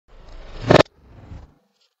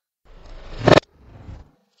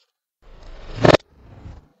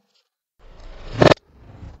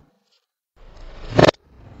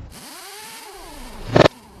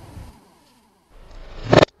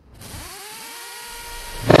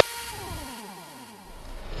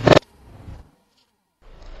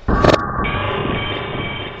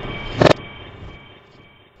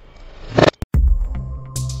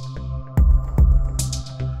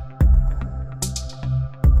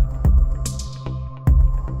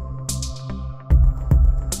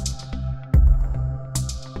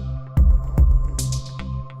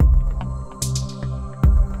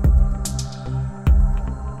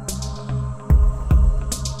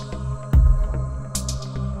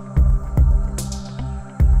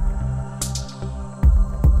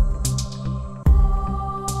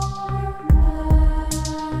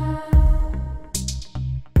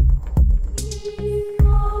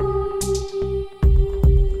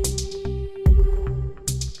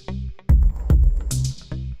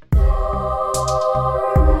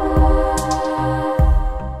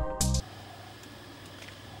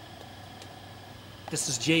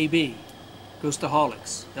is JB,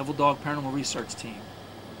 Ghostaholics, Devil Dog Paranormal Research Team.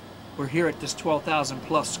 We're here at this 12,000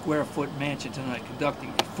 plus square foot mansion tonight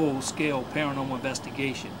conducting a full-scale paranormal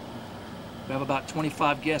investigation. We have about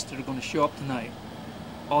 25 guests that are going to show up tonight.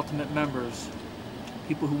 Ultimate members,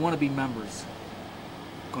 people who want to be members,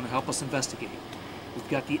 going to help us investigate. We've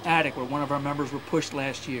got the attic where one of our members were pushed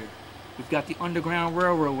last year. We've got the Underground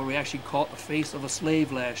Railroad where we actually caught the face of a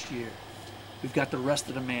slave last year. We've got the rest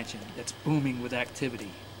of the mansion that's booming with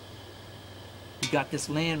activity. We've got this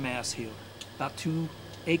landmass here, about 2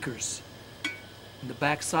 acres. In the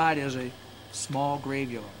back side is a small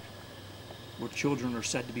graveyard where children are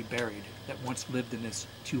said to be buried that once lived in this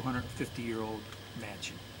 250-year-old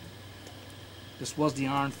mansion. This was the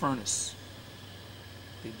iron furnace.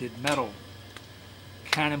 They did metal,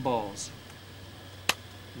 cannonballs,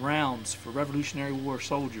 rounds for Revolutionary War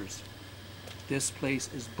soldiers. This place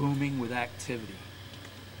is booming with activity.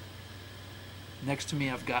 Next to me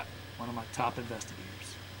I've got one of my top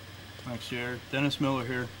investigators. Thanks, Jared. Dennis Miller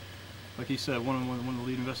here. Like he said, one of the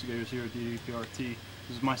lead investigators here at DDPRT.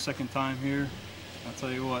 This is my second time here. I'll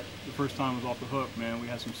tell you what, the first time was off the hook, man. We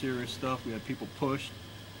had some serious stuff. We had people pushed.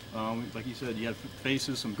 Like he said, you had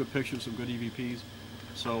faces, some good pictures, some good EVPs.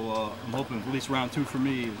 So I'm hoping at least round 2 for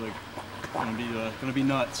me is like gonna be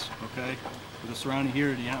nuts. Okay, with the surrounding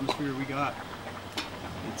here, the atmosphere we got,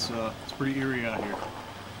 it's pretty eerie out here.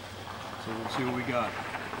 So we'll see what we got.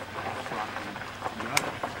 You got it.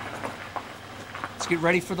 Let's get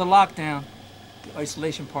ready for the lockdown. The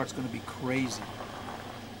isolation part's going to be crazy.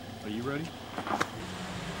 Are you ready?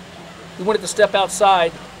 We wanted to step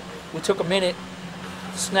outside. We took a minute,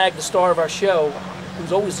 snagged the star of our show,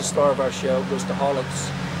 who's always the star of our show,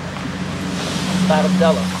 Ghostaholics, Madam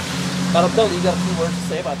Della. Madam Della, you got a few words to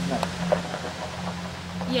say about tonight?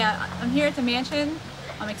 Yeah, I'm here at the mansion.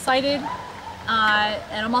 I'm excited.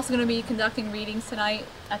 And I'm also going to be conducting readings tonight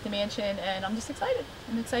at the mansion, and I'm just excited.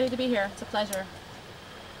 I'm excited to be here. It's a pleasure.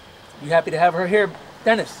 You happy to have her here,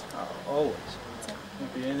 Dennis? Always.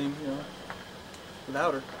 Can't be anything,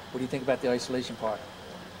 without her. What do you think about the isolation part?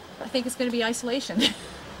 I think it's going to be isolation.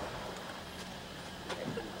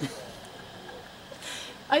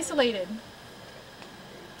 Isolated.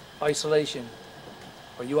 Isolation.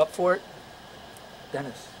 Are you up for it?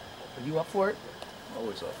 Dennis, are you up for it?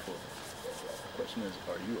 Always up for it. The question is,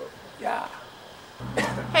 are you up? Yeah.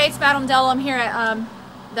 Hey, it's Madam Della. I'm here at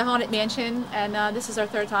the Haunted Mansion, and this is our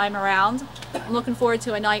 3rd time around. I'm looking forward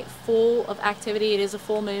to a night full of activity. It is a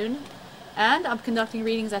full moon, and I'm conducting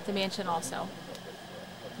readings at the mansion also.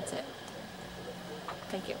 That's it.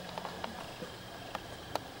 Thank you.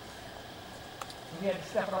 We had to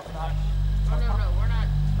step it up a notch. Oh, no, we're not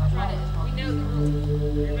trying to. We know the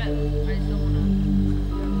rules. You're better. I just don't want to.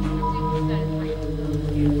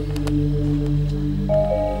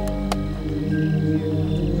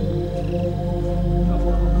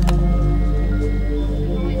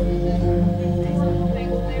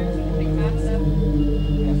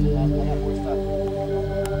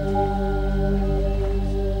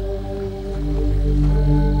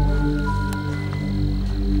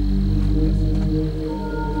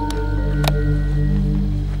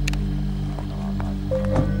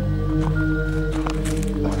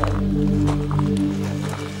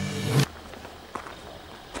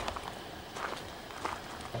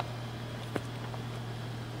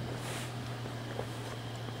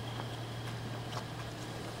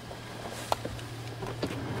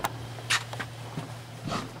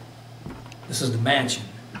 This is the mansion.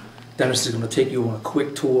 Dennis is going to take you on a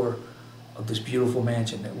quick tour of this beautiful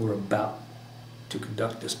mansion that we're about to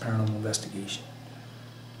conduct this paranormal investigation.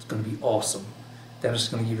 It's going to be awesome. Dennis is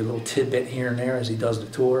going to give you a little tidbit here and there as he does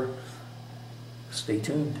the tour. Stay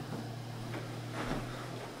tuned.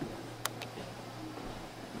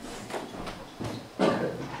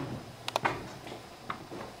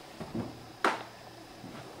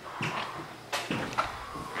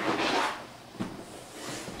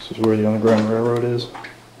 This is where the Underground Railroad is.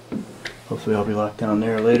 Hopefully I'll be locked down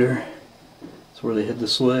there later. It's where they hid the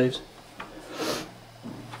slaves.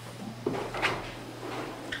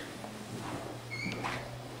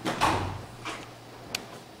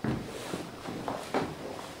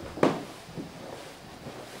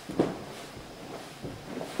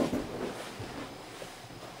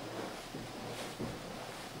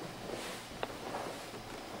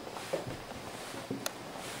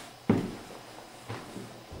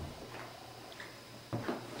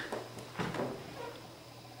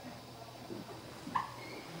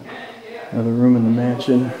 Another room in the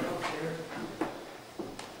mansion.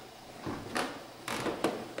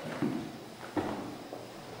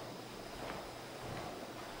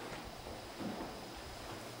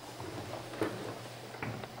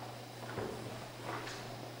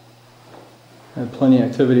 Had plenty of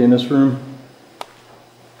activity in this room.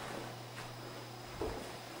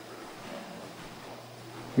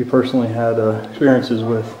 We personally had experiences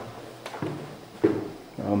with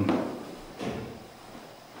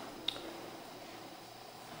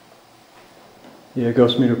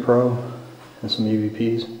Ghost Meter Pro and some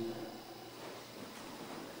EVPs.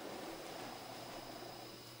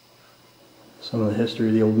 Some of the history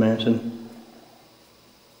of the old mansion.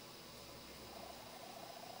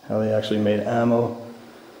 How they actually made ammo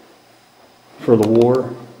for the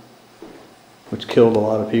war, which killed a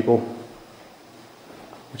lot of people,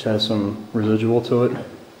 which has some residual to it.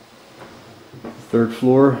 Third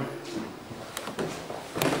floor.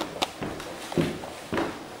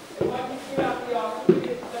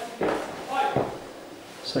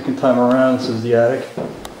 Second time around, this is the attic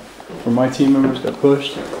where my team members got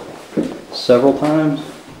pushed several times.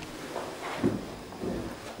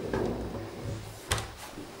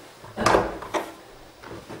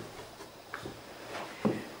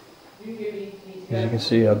 As you can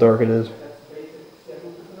see how dark it is.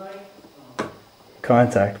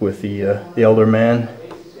 Contact with the elder man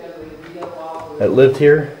that lived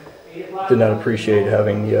here. Did not appreciate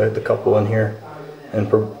having the couple in here and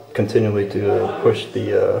continually to push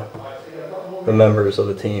the members of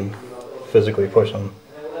the team, physically push them.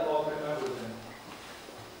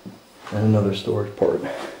 And another storage part.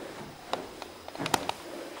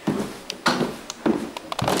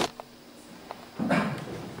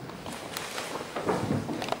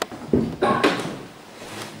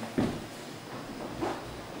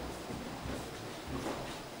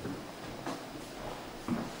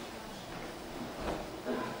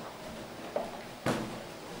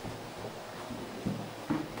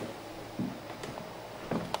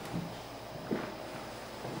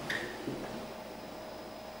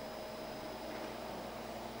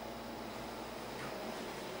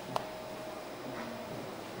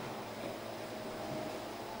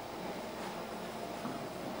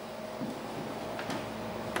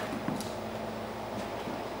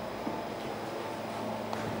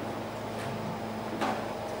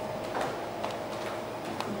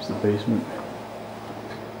 The basement.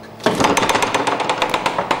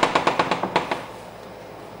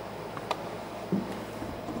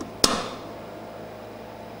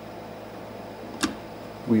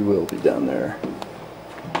 We will be down there.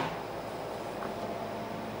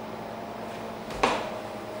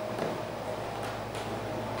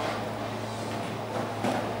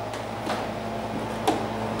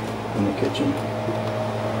 In the kitchen.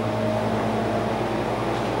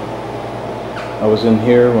 I was in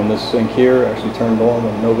here when this sink here actually turned on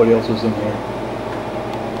and nobody else was in here.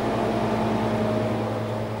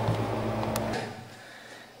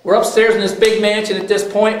 We're upstairs in this big mansion at this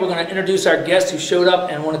point. We're going to introduce our guests who showed up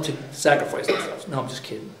and wanted to sacrifice themselves. No, I'm just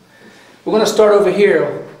kidding. We're going to start over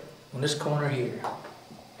here, on this corner here.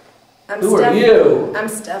 Who are you? I'm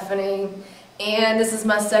Stephanie, and this is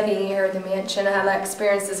my second year at the mansion. I had that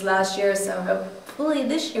experience this last year, so hopefully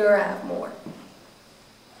this year I have more.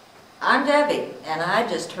 I'm Debbie, and I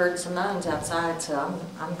just heard some moans outside, so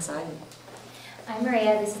I'm excited. I'm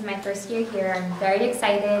Maria. This is my first year here. I'm very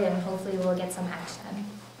excited, and hopefully we'll get some action.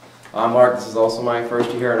 I'm Mark. This is also my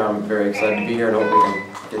first year, and I'm very excited to be here, and hope we can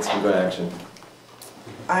get some good action.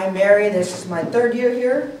 I'm Mary. This is my third year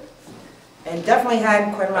here, and definitely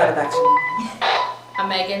had quite a lot of action. I'm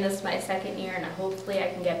Megan. This is my second year, and hopefully I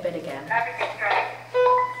can get bit again.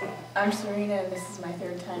 I'm Serena, and this is my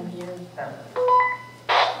third time here.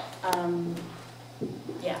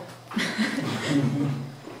 Yeah.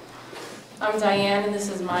 I'm Diane, and this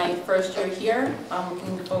is my first year here. I'm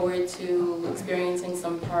looking forward to experiencing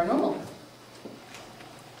some paranormal.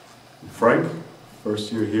 Frank,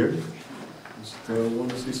 first year here. Just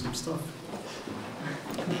want to see some stuff.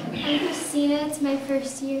 I'm Christina. It's my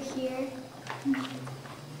first year here.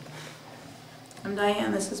 I'm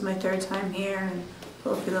Diane. This is my third time here, and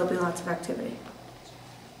hopefully there'll be lots of activity.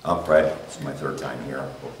 I'm Fred. This is my third time here.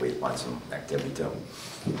 Hopefully find some activity too.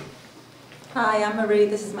 Hi, I'm Marie.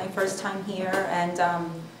 This is my first time here, and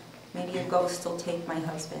maybe a ghost will take my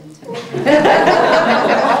husband. Can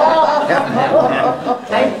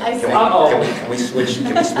we switch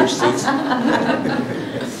seats?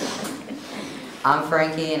 I'm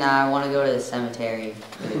Frankie, and I want to go to the cemetery,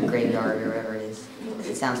 the graveyard, or wherever it is.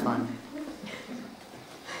 It sounds fun.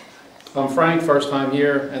 I'm Frank, first time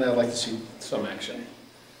here, and I'd like to see some action.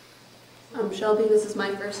 I'm Shelby. This is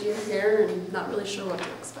my first year here, and not really sure what to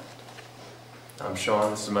expect. I'm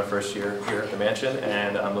Sean. This is my first year here at the mansion,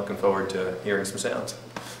 and I'm looking forward to hearing some sounds.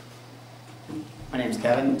 My name's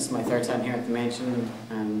Kevin. This is my third time here at the mansion,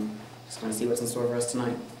 and just going to see what's in store for us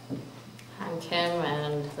tonight. I'm Kim,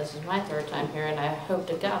 and this is my third time here, and I hope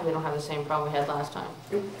to God we don't have the same problem we had last time.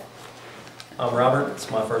 I'm Robert. It's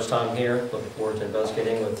my first time here. Looking forward to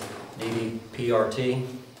investigating with DDPRT.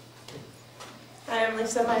 I'm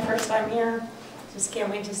Lisa, my first time here. Just can't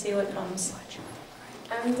wait to see what comes.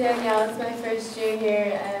 I'm Danielle. It's my first year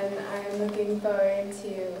here, and I'm looking forward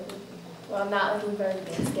to, well, not looking forward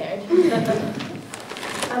to being scared.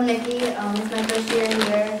 I'm Nikki. It's my first year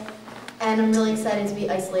here, and I'm really excited to be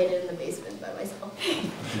isolated in the basement by myself.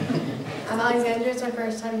 I'm Alexandra. It's my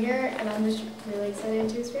first time here, and I'm just really excited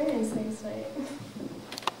to experience things tonight.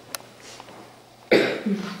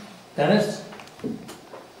 Dennis,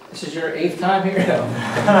 this is your 8th time here?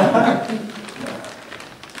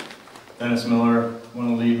 Dennis Miller, one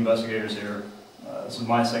of the lead investigators here. This is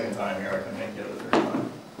my second time here. I couldn't make it the third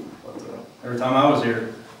time. But every time I was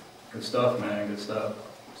here, good stuff, man, good stuff.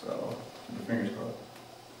 So, keep your fingers crossed.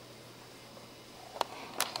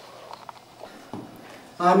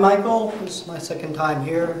 I'm Michael. This is my second time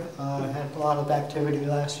here. I had a lot of activity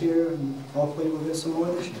last year, and hopefully we'll get some more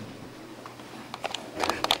this year.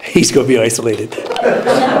 He's going to be isolated.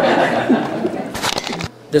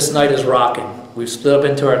 This night is rocking. We've split up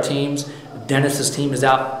into our teams. Dennis's team is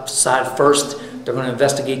outside first. They're going to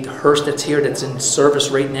investigate the hearse that's here, that's in service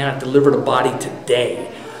right now, and deliver the body today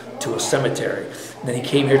to a cemetery. And then he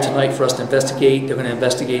came here tonight for us to investigate. They're going to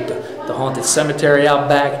investigate the haunted cemetery out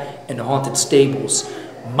back and the haunted stables.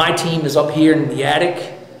 My team is up here in the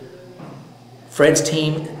attic. Fred's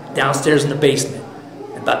team downstairs in the basement.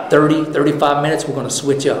 In about 30-35 minutes, we're going to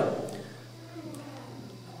switch up.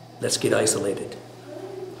 Let's get isolated.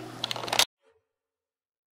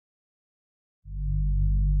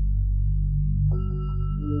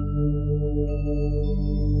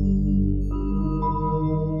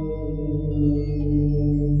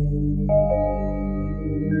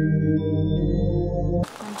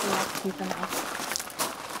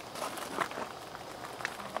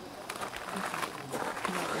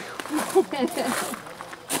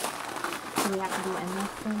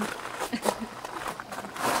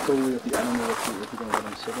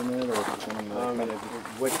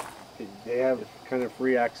 They have kind of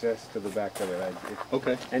free access to the back of it.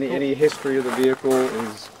 Okay. Any history of the vehicle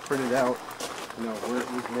is printed out. You know,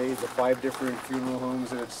 we've named the 5 different funeral homes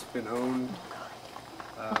that it's been owned,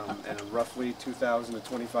 and roughly 2,000 to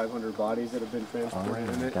 2,500 bodies that have been transported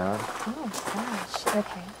in it. Oh gosh.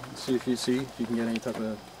 Okay. See if you can get any type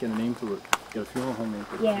of get a name to it. Get a funeral home name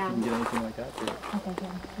to it. Yeah. If you can get anything like that to it. Okay, good.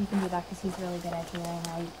 You can do that because he's really good at hearing.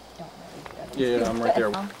 I don't really do that. Yeah, I'm right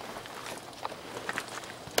there.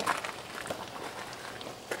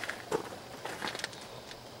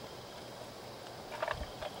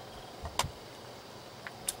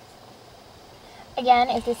 Again,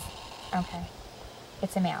 is this... Okay.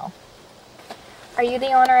 It's a male. Are you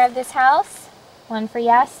the owner of this house? 1 for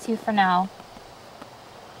yes, 2 for no.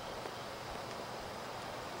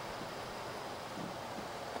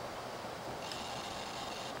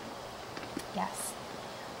 Yes.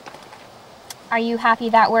 Are you happy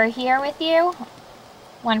that we're here with you?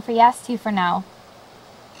 1 for yes, 2 for no.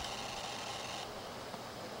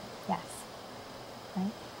 Yes.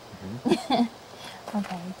 Right? Mm-hmm.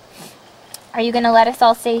 Okay. Are you going to let us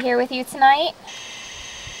all stay here with you tonight?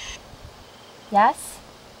 Yes?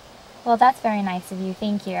 Well, that's very nice of you.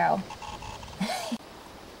 Thank you.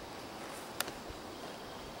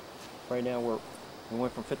 Right now we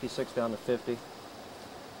went from 56 down to 50.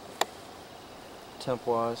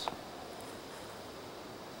 Temp-wise.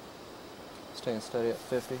 Staying steady at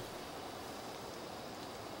 50.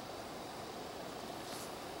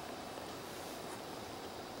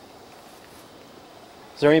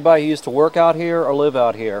 Is there anybody who used to work out here or live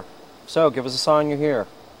out here? So, give us a sign you're here.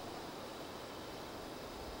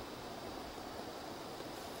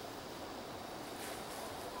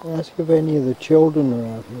 Ask if any of the children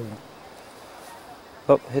are out here.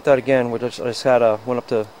 Oh, hit that again. I just had went up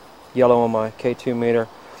to yellow on my K2 meter.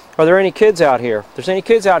 Are there any kids out here? If there's any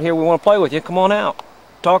kids out here, we want to play with you. Come on out.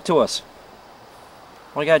 Talk to us.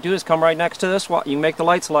 All you gotta do is come right next to this. You can make the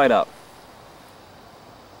lights light up.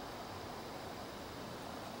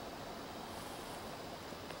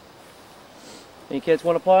 Any kids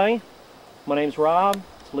want to play? My name's Rob.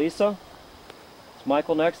 It's Lisa. It's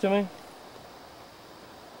Michael next to me.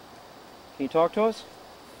 Can you talk to us?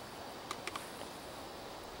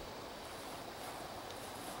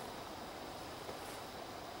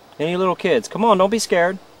 Any little kids? Come on, don't be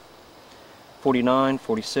scared. 49,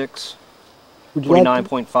 46,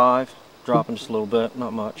 49.5. Dropping just a little bit,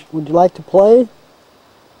 not much. Would you like to play?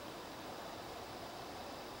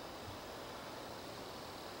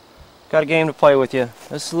 Got a game to play with you.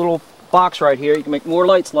 This little box right here. You can make more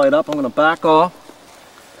lights light up. I'm going to back off.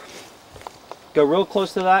 Go real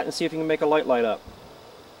close to that and see if you can make a light up.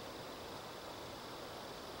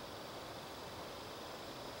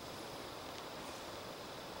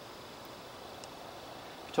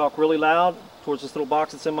 If you talk really loud towards this little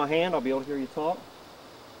box that's in my hand, I'll be able to hear you talk.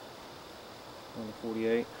 On the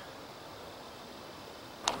 48.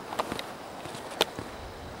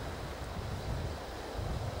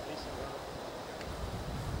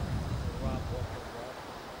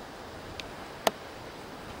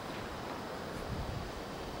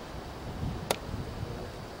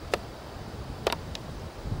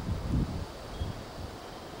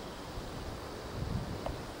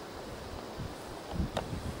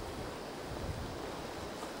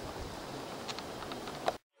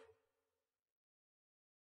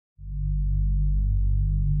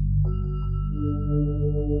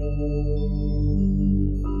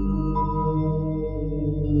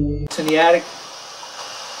 In the attic,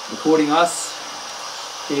 recording us,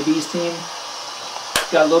 JB's team.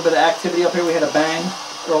 Got a little bit of activity up here. We had a bang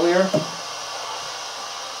earlier.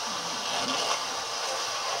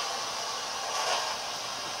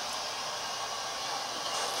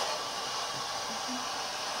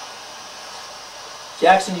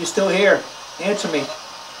 Jackson, you still here? Answer me.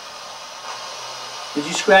 Did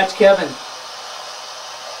you scratch Kevin?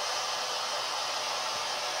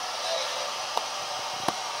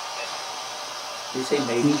 Did you say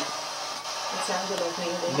maybe? It sounded like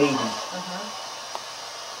maybe. Maybe.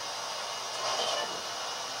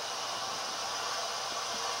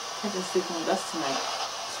 I just sleep on the bus tonight.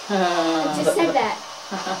 I just said that.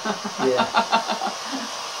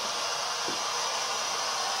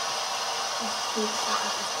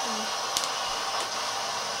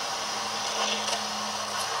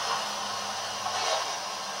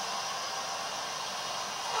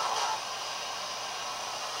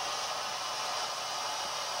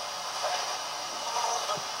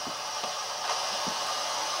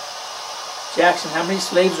 Jackson, how many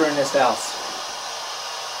slaves are in this house?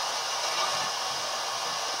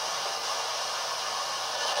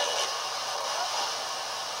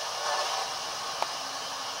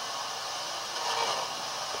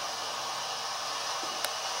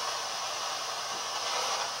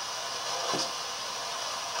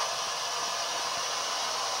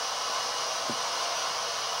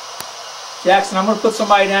 Jackson, I'm going to put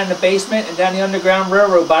somebody down in the basement and down the Underground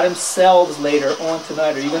Railroad by themselves later on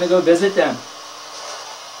tonight. Are you going to go visit them?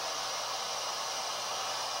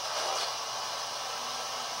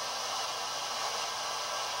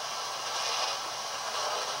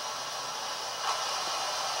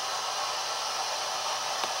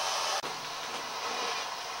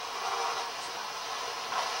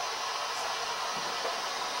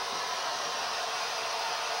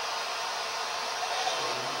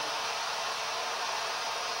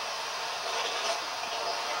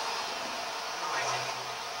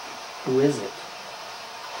 Who is it?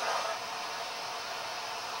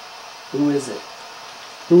 Who is it?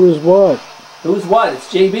 Who is what? Who's what?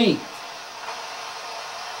 It's JB.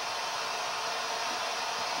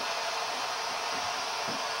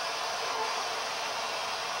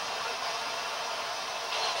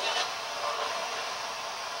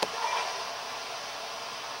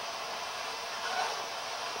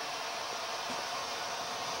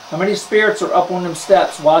 How many spirits are up on them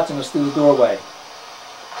steps watching us through the doorway?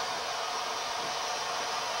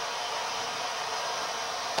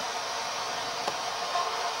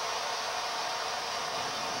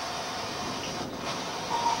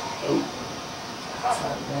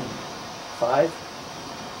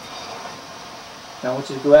 Now I want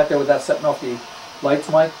you to go out there without setting off the lights,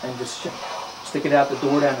 Mike, and just stick it out the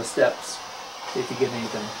door down the steps. See if you get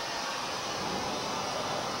anything.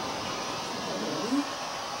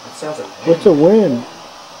 That sounds like What's a wind?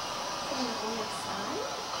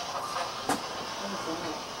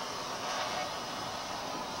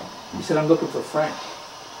 You said I'm looking for Frank.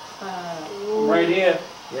 Right here.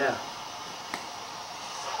 Yeah.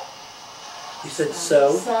 You said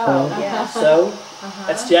so? Yeah. So?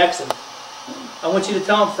 That's Jackson. I want you to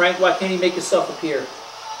tell him, Frank, why can't he make himself appear?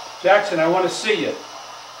 Jackson, I want to see you.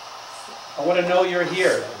 I want to know you're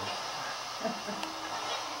here.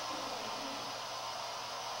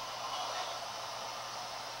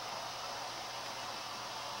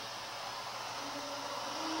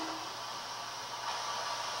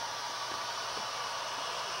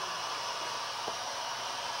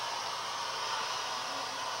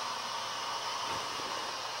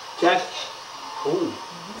 Jack? Ooh.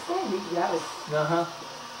 That was,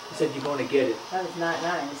 He said you're going to get it. that was not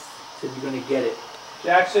nice. He said you're going to get it.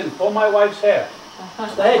 Jackson, pull my wife's hair. Go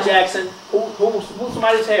ahead, Jackson. Pull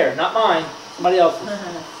somebody's hair, not mine. Somebody else's.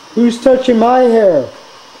 Who's touching my hair?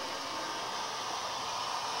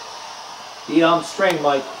 The string,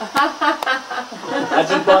 Mike. I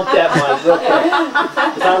debunked that, Mike, real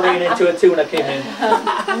quick. Because I ran into it too when I came in.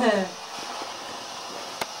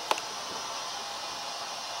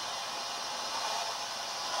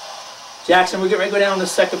 Jackson, we're getting ready to go down on the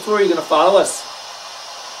second floor. You're going to follow us.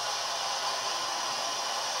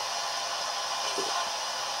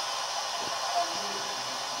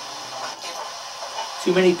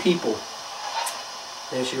 Too many people.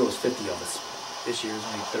 Last year was 50 of us. This year is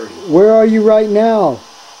only 30. Where are you right now?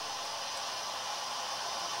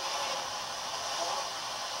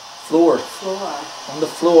 Floor. Floor. On the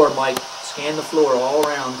floor, Mike. Scan the floor all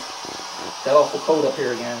around. Got awful cold up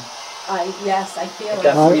here again. Yes, I feel it.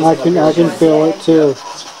 I can feel it too.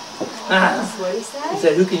 That's what he said? He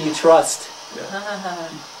said, who can you trust?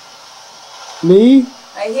 Me?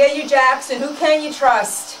 I hear you, Jackson. Who can you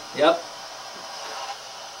trust? Yep.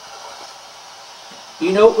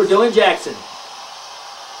 You know what we're doing, Jackson?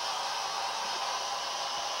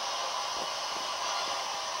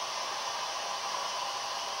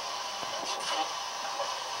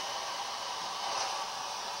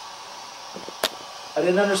 I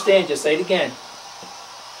didn't understand you. Say it again.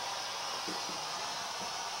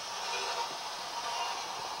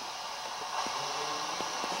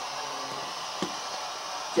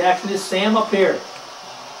 Jackson, is Sam up here?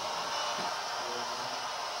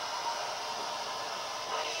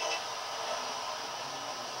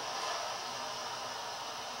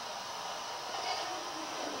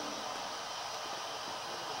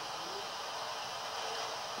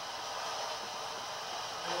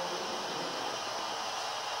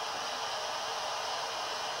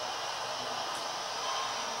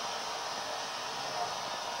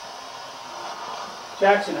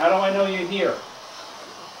 Jackson, how do I know you're here?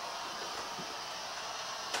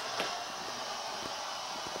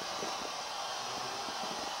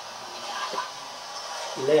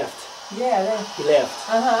 He left. Yeah, there. He left.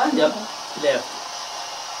 Uh-huh. Yep, he left.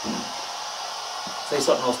 Say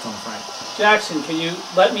something else to him, Frank. Jackson, can you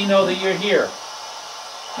let me know that you're here?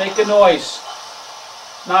 Make a noise.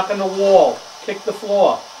 Knock on the wall. Kick the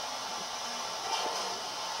floor.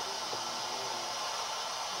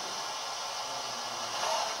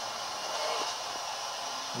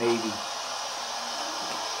 Maybe.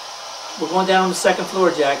 We're going down on the second floor,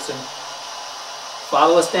 Jackson.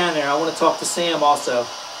 Follow us down there. I want to talk to Sam also.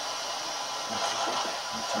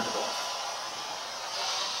 Turn it off.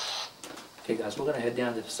 Okay, guys, we're going to head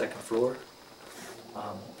down to the second floor.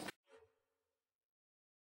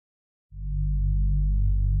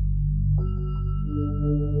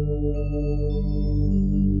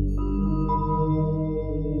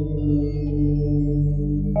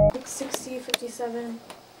 Like 60, 57,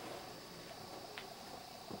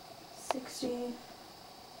 60.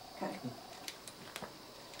 Okay.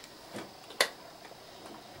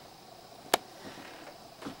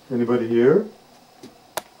 Anybody here?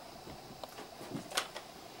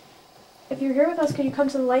 If you're here with us, could you come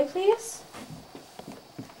to the light, please?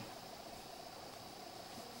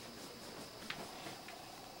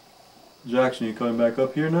 Jackson, you coming back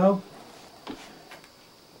up here now?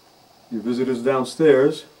 Your visitor's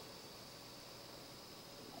downstairs.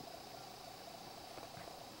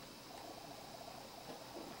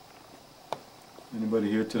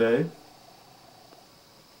 Anybody here today?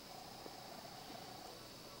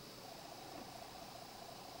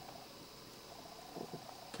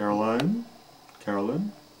 Caroline?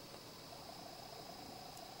 Carolyn?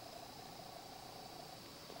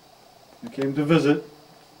 You came to visit.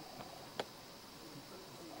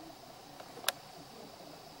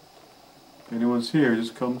 If anyone's here,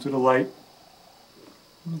 just come to the light.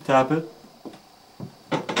 Tap it.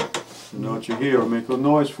 You know that you're here, make a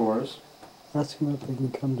noise for us. Ask them if they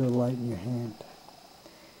can come to the light in your hand.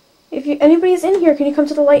 If anybody's in here, can you come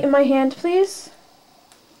to the light in my hand, please?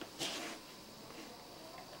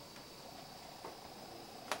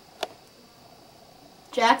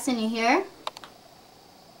 Jackson, you here?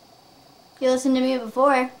 You listened to me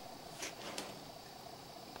before.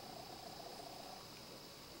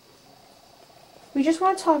 We just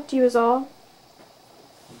want to talk to you is all.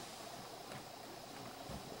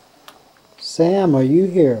 Sam, are you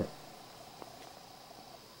here?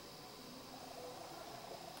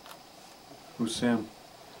 Who's Sam?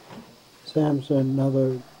 Sam's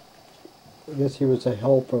another, I guess he was a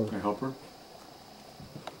helper. A helper?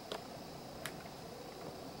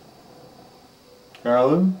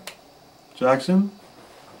 Carolyn? Jackson?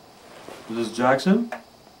 Is this Jackson?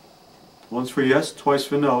 Once for yes, twice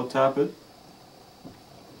for no. Tap it.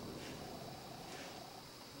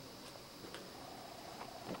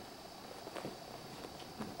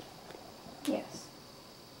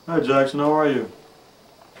 Hi Jackson, how are you?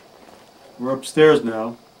 We're upstairs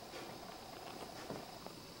now.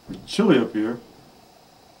 It's chilly up here.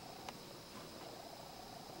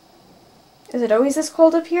 Is it always this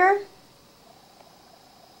cold up here?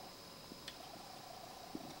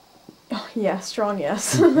 Oh, yeah, strong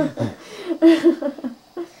yes. Do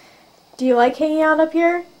you like hanging out up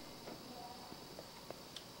here?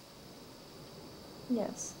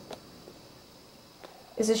 Yes.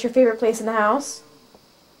 Is this your favorite place in the house?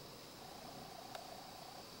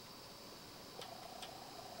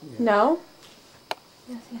 Yes. No?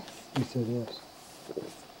 Yes, yes. He said yes.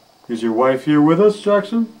 Is your wife here with us,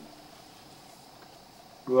 Jackson?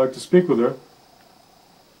 We'd like to speak with her.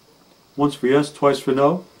 Once for yes, twice for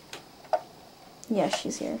no. Yes,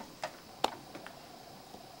 she's here.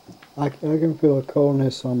 I can feel a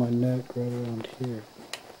coldness on my neck right around here.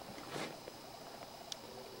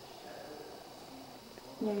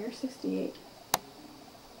 Yeah, you're 68.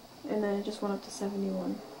 And then it just went up to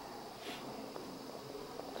 71.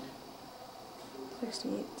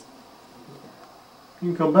 68. You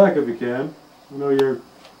can come back if you can. I know you're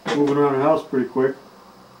moving around the house pretty quick.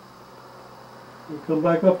 You come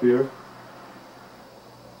back up here.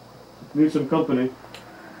 Need some company.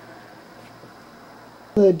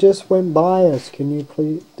 They just went by us. Can you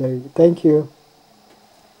please? Thank you.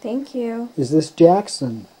 Thank you. Is this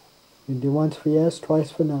Jackson? You do once for yes,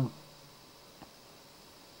 twice for no.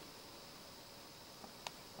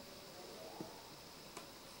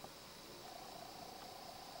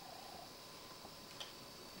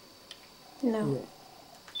 No. Yeah.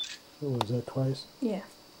 So was that twice? Yeah.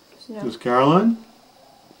 No. Is Caroline?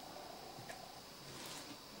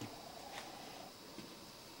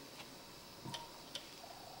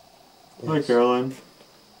 Yes. Hi, Caroline.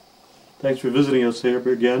 Thanks for visiting us here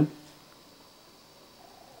again.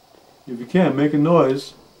 If you can, make a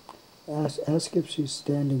noise. Ask if she's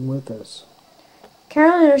standing with us.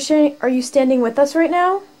 Caroline, are you standing with us right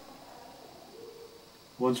now?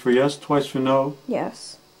 Once for yes, twice for no.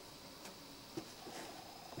 Yes.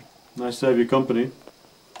 Nice to have your company.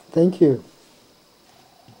 Thank you.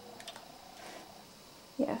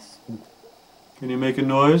 Yes. Can you make a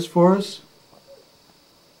noise for us?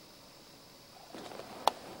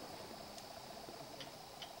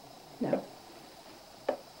 No.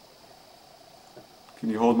 Can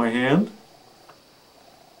you hold my hand?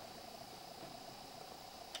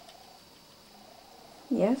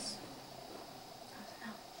 Yes.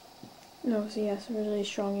 No, it's a yes. A really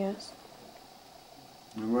strong yes.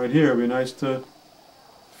 I'm right here. It'd be nice to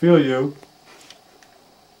feel you.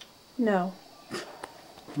 No.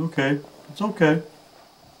 Okay. It's okay.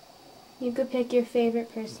 You could pick your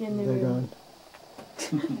favorite person in the They're room.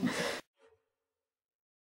 gone.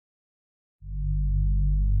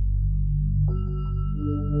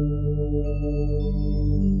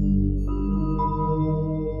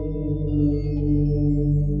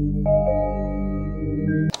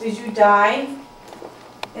 Did you die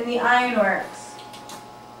in the ironworks?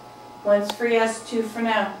 One's for yes, two for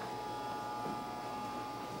no.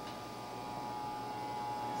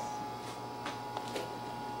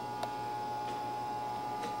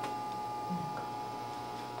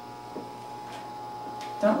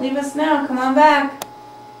 Don't leave us now. Come on back.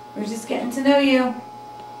 We're just getting to know you.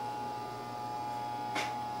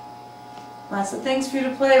 Lots of things for you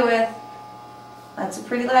to play with. Lots of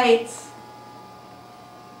pretty lights.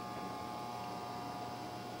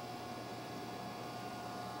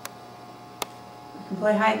 You can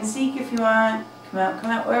play hide and seek if you want. Come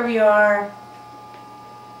out wherever you are.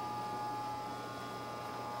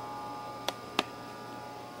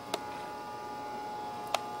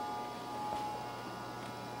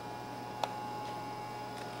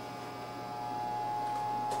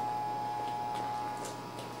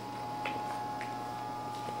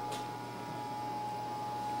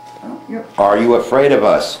 Are you afraid of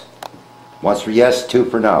us? Once for yes, two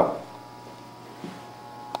for no.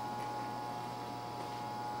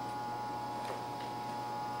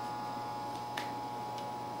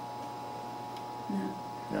 No.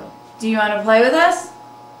 No. Do you want to play with us?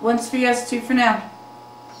 One's for yes, two for no. That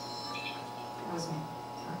was me.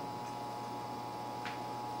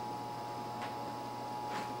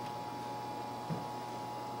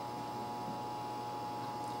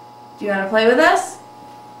 Do you want to play with us?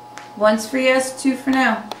 One's for yes, two for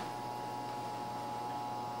no.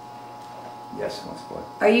 Yes, once for.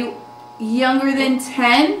 Are you younger than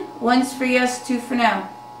 10? One's for yes, two for no.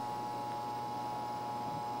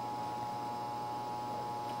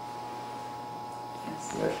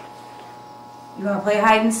 Yes. Yes. You want to play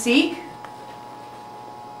hide and seek?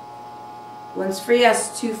 One's for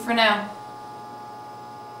yes, two for no.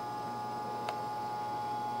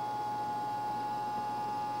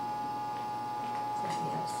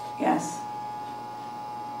 Yes.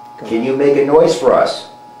 Can you make a noise for us?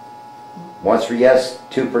 1 for yes,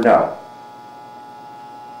 2 for no.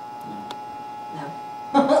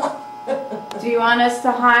 Do you want us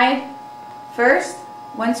to hide first?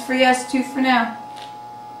 1's for yes, 2 for no.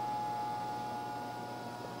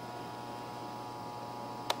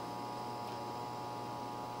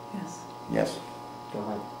 Yes. Yes. Go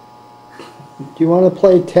ahead. Do you want to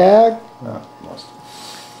play tag? No, must.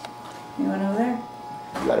 You want over there?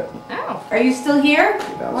 You got it. Oh. Are you still here?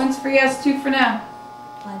 Yeah. 1's for yes, 2 for no.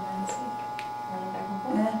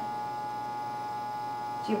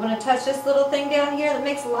 Do you want to touch this little thing down here that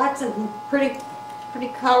makes lots of pretty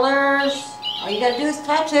colors? All you gotta do is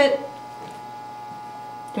touch it.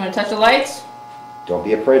 Do you want to touch the lights? Don't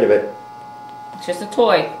be afraid of it. It's just a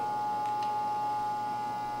toy.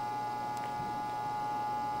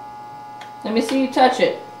 Let me see you touch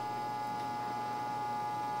it.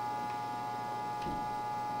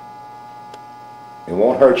 It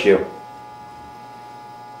won't hurt you.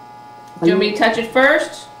 Do you want me to touch it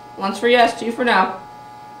first? 1's for yes, 2 for no.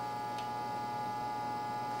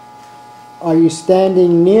 Are you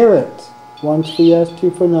standing near it? 1 for yes, 2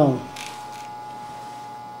 for no.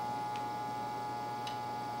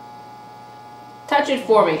 Touch it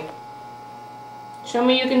for me. Show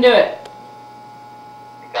me you can do it.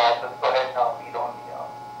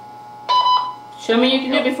 Show me you can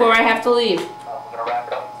do it before I have to leave.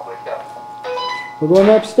 We're going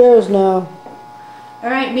upstairs now.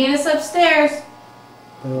 Alright, meet us upstairs.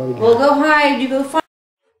 There we go. We'll go hide, you go find.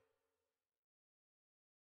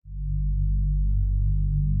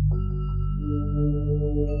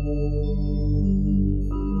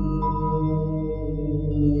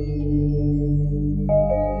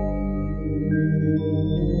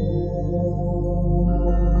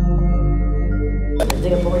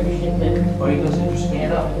 All you do is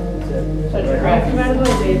scan up.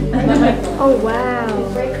 Oh, wow.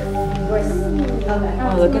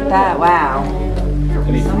 Oh, look at that, wow.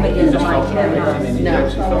 Somebody doesn't like him. You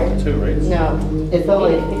actually felt it too, right? No, it felt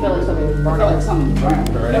like something was burning. Like something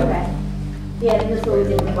burned. Okay. Yeah, this is what we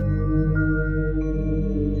did.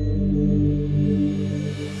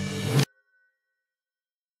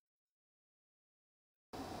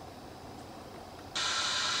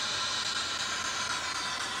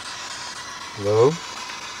 Hello?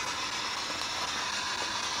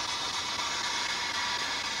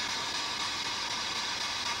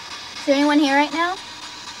 Is there anyone here right now?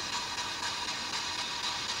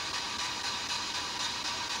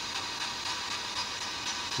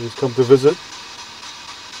 Please come to visit.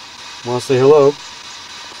 Want to say hello?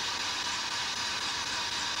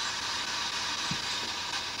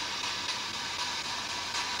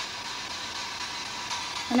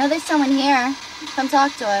 I know there's someone here. Come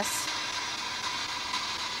talk to us.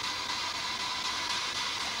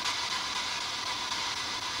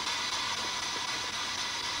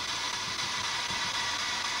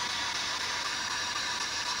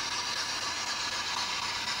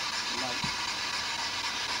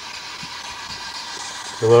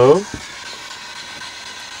 Hello?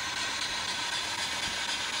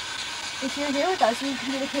 If you're here with us, you can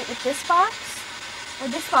communicate with this box or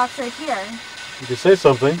this box right here. You can say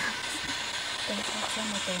something.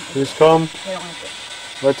 Please come.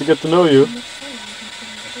 I'd like to get to know you.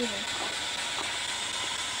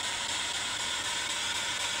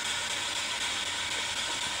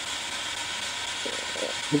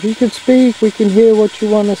 If you can speak, we can hear what you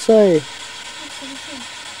want to say.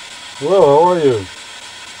 Hello, how are you?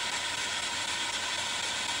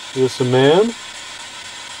 Is this a man?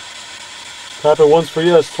 Tap it once for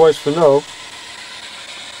yes, twice for no.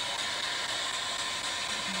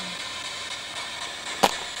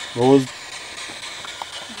 What was...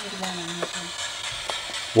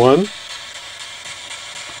 1? Would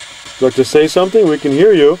you like to say something? We can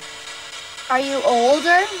hear you. Are you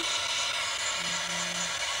older?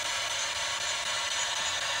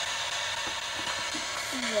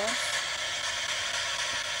 Yes.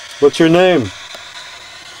 What's your name?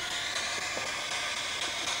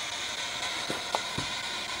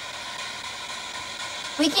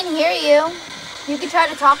 We can hear you. You can try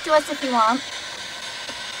to talk to us if you want.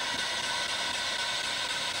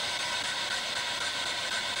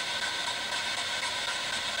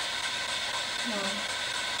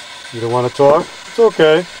 You don't want to talk? It's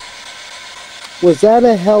okay. Was that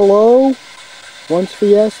a hello? 1 for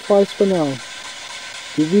yes, twice for no.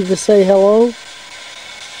 Did you just say hello?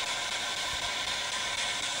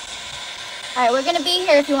 Alright, we're gonna be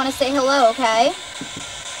here if you want to say hello, okay?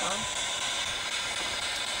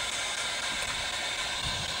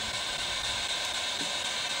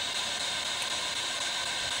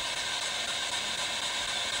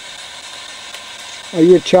 Are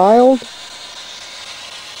you a child?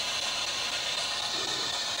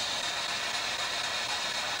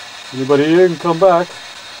 Anybody here can come back.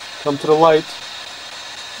 Come to the light.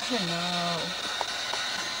 No.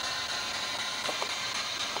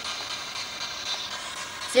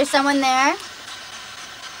 Is there someone there?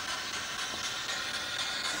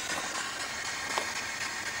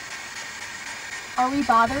 Are we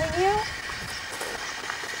bothering you?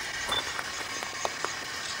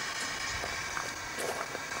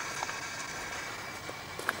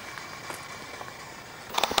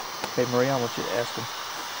 Hey, Maria, I want you to ask him.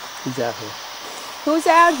 Who's out here? Who's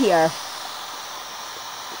out here?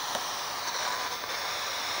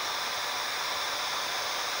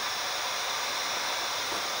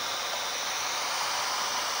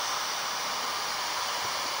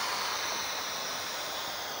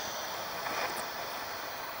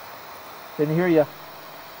 Didn't hear you.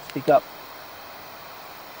 Speak up.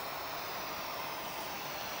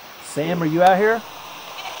 Sam, are you out here?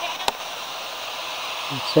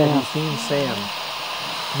 Sam. Have you seen Sam?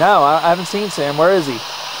 No, I haven't seen Sam. Where is he?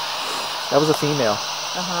 That was a female.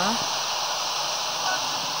 Uh-huh.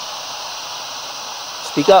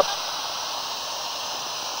 Speak up.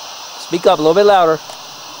 Speak up a little bit louder.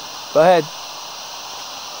 Go ahead.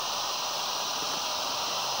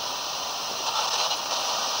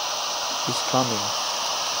 He's coming.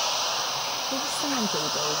 Who was Sam,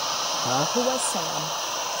 David? Huh? Who was Sam?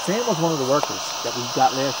 Sam was one of the workers that we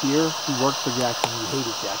got last year. He worked for Jackson. He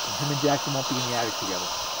hated Jackson. Him and Jackson won't be in the attic together.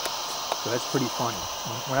 So that's pretty funny.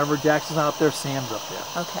 Whenever Jackson's not up there, Sam's up there.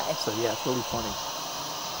 Okay. So yeah, it's really funny.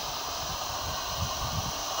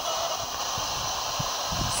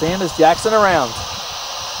 Sam, is Jackson around?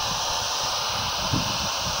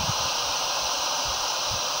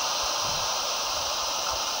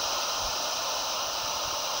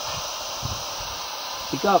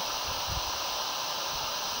 Speak up.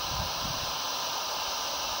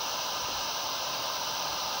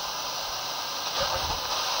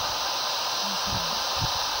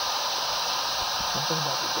 Something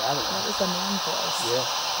about the gathering. That was a man voice. Yeah.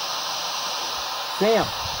 Sam.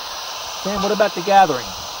 Sam, what about the gathering?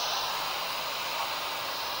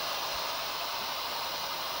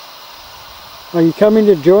 Are you coming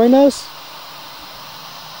to join us?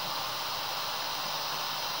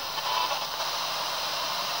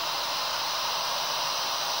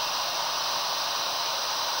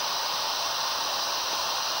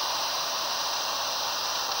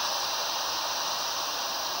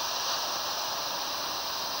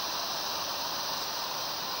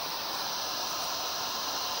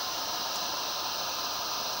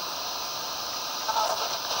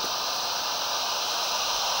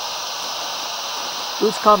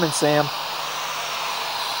 Who's coming, Sam?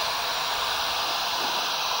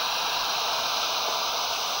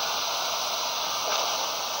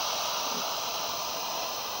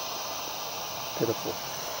 Pitiful.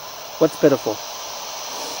 What's pitiful?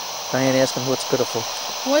 Diane, ask him what's pitiful.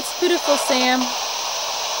 What's pitiful, Sam?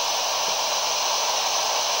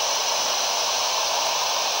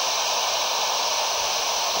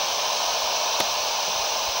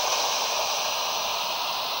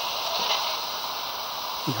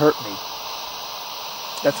 He hurt me.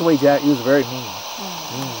 That's the way Jack, he was very mean.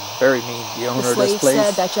 Very mean. The owner of this slave place.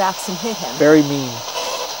 said that Jackson hit him. Very mean.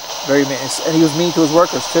 Very mean. And he was mean to his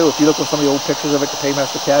workers too. If you look at some of the old pictures of it, the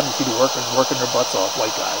Paymaster cabin, you see the workers working their butts off,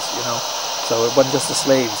 white guys, you know. So it wasn't just the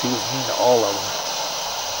slaves, he was mean to all of them.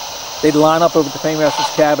 They'd line up over at the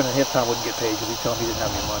Paymaster's cabin and half time wouldn't get paid because he'd tell them he didn't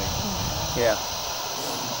have any money. Yeah.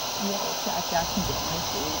 Jackson didn't like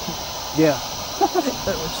you. Yeah.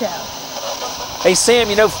 Little child. Hey Sam,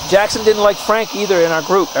 you know Jackson didn't like Frank either in our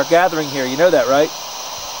group, our gathering here. You know that, right?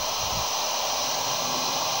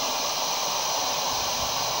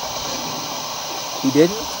 He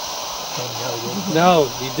didn't? Oh, No,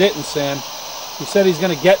 he didn't, Sam. He said he's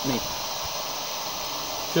going to get me.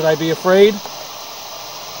 Should I be afraid?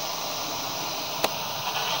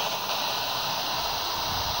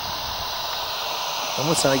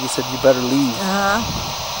 Almost sounded like he said you better leave.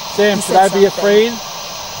 Sam, He should said I be something. afraid?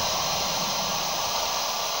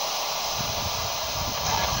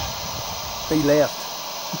 He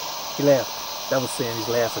laughed. He laughed. That was Sam, he's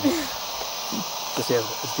laughing. Just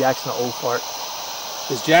ask, is Jackson an old fart?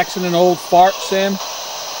 Is Jackson an old fart, Sam?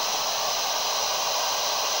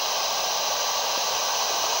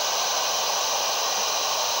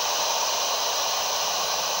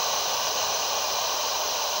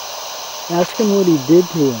 Ask him what he did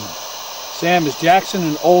to him. Sam, is Jackson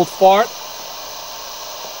an old fart?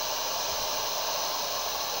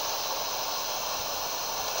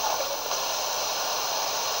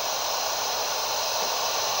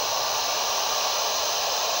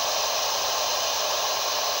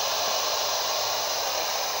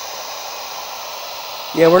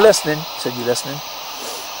 Yeah, we're listening. Said you listening?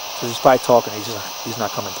 So he's probably talking. He's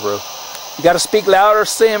not coming through. You got to speak louder,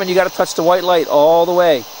 Sam, and you got to touch the white light all the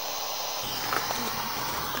way.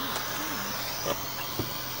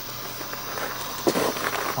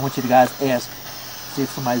 I want you guys to ask, see if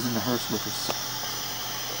somebody's in the hearse with us.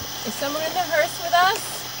 Is someone in the hearse with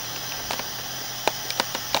us?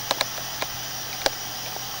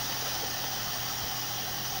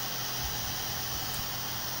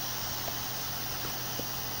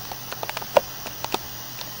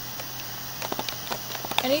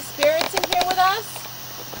 Any spirits in here with us?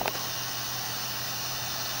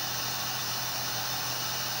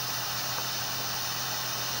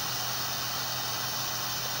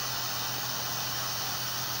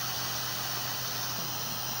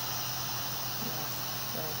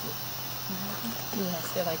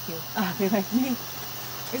 Yes, they're like you. Oh, they're like me.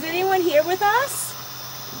 Is anyone here with us?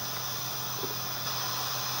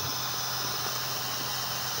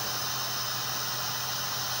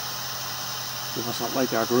 They must not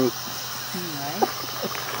like our group. Right.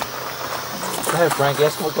 Go ahead, Frank.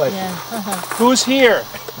 Ask them a question. Yeah. Who's here?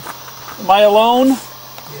 Am I alone? Yeah.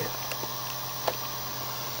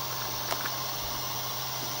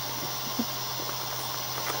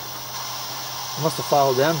 I must have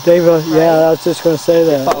followed them. David, yeah, I was just going to say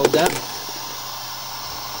that. Followed them.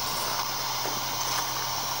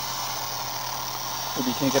 Maybe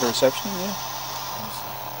you can't get a reception in here?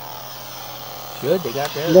 Should. They got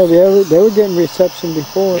theirs. No, they were getting reception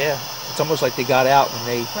before. Yeah. It's almost like they got out and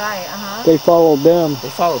they... Right, They followed them. They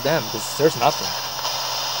followed them because there's nothing.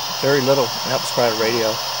 Very little. And that was private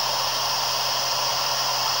radio.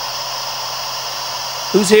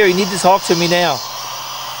 Who's here? You need to talk to me now.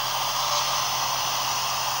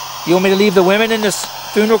 You want me to leave the women in this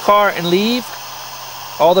funeral car and leave?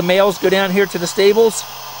 All the males go down here to the stables?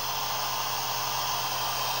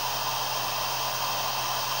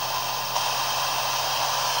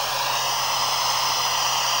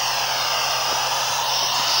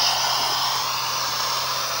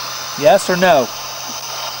 Yes or no?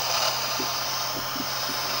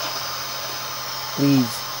 Please.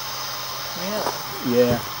 Really?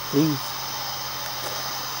 Yeah, please.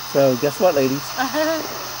 So, guess what, ladies?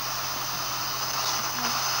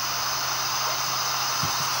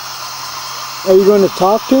 Are you going to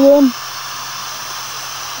talk to them?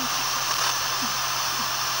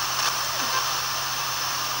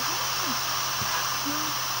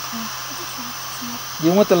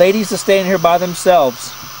 You want the ladies to stay in here by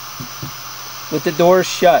themselves with the doors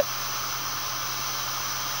shut.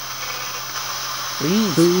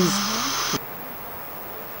 Please. Please.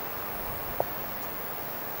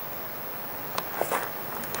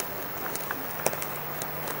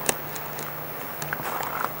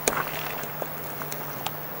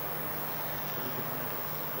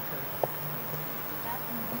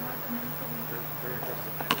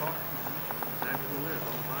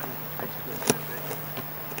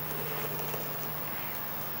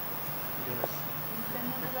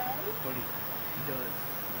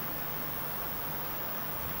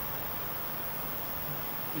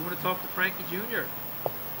 You want to talk to Frankie Jr.?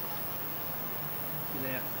 He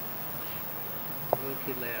laughed. The little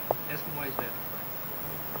kid laughed. Ask him why he's laughing.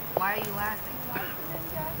 Why are you laughing?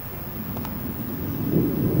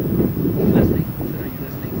 Listening? So are you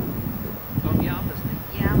listening? Oh, yeah, I'm listening.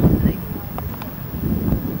 Yeah, I'm listening.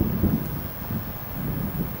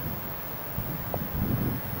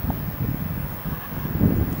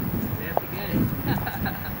 Laughed again.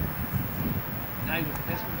 Now you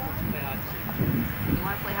ask him if he wants to play hide and seek. You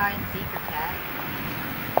want to play hide and seek or tag?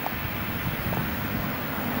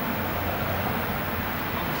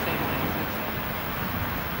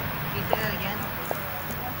 Can you say that again?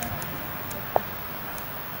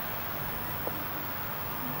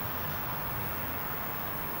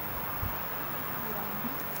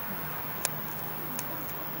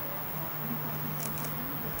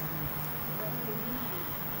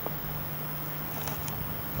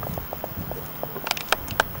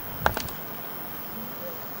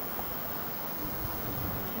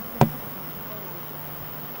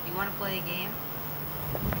 You want to play a game?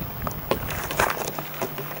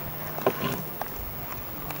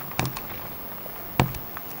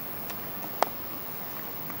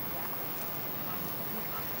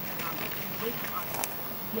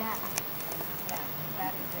 Yeah. Yeah,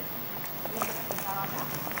 that is it. It's not on that.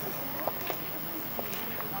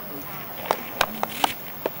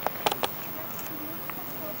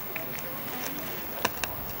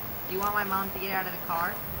 Do you want my mom to get out of the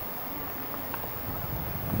car?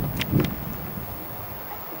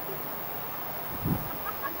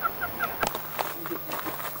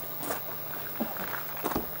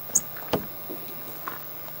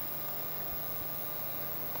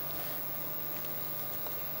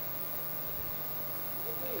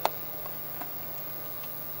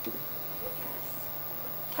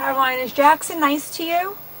 on. Is Jackson nice to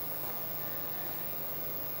you?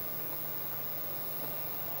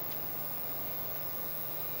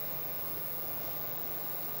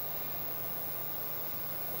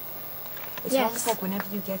 It's Yes. almost like whenever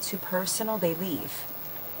you get too personal, they leave.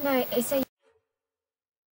 No, I say.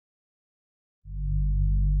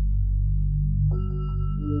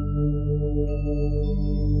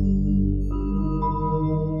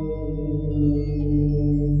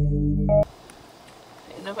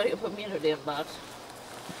 Ain't nobody gonna put me in a damn box.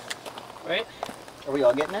 Right? Are we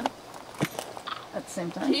all getting in? At the same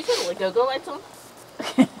time. You turn the go-go lights on?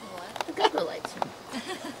 What? The go-go lights. No,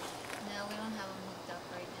 we don't have them hooked up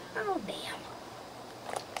right now. Oh, damn.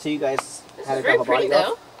 So you guys This had is a very couple body pretty,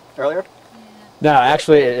 off earlier? No,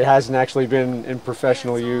 actually, it hasn't actually been in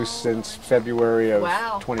professional use since February of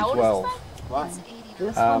Wow. 2012. Why?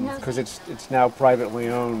 Because it's now privately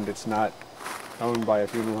owned. It's not owned by a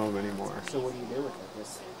funeral home anymore. So what do you do with it?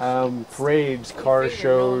 Just Parades, car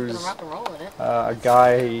shows. Gonna rock and roll in it. A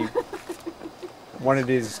guy wanted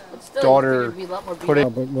his still, daughter you'd be a lot more put it.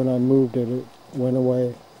 But when I moved it, it went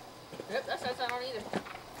away. Yep, that's not on either.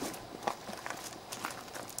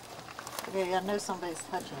 Okay, I know somebody's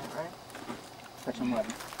touching it, right? touching what?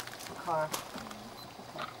 The car.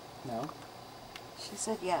 Okay. No. She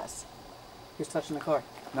said yes. Who's touching the car?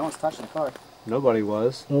 No one's touching the car. Nobody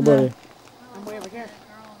was. Nobody. I'm way over here.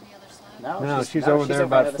 No, she's over there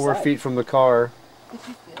about 4 feet from the car. Did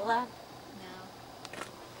you feel that?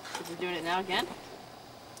 Is he doing it now again?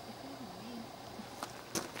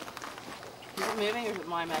 Is it moving or is it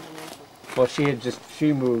my imagination? Well,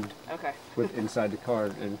 she moved Okay. with inside the car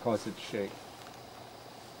and caused it to shake.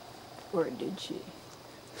 Or did she?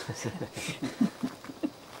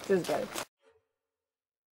 This guy.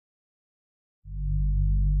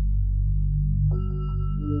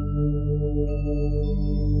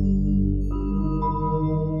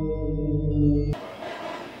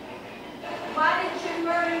 Why did you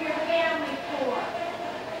murder your family for?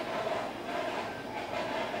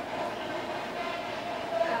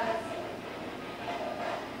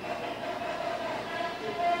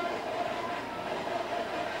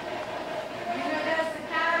 You know that's the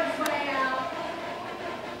coward's way out.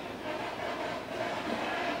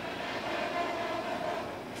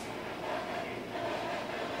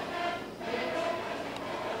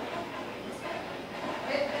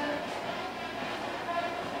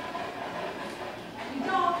 You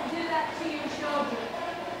don't do that to your children.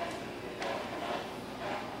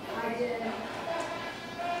 I did.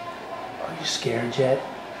 Are you scared yet?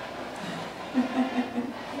 You're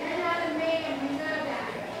not a man, you know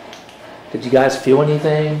that. Did you guys feel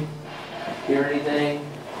anything? Hear anything?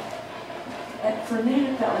 For a minute,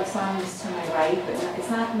 it felt like someone was to my right, but it's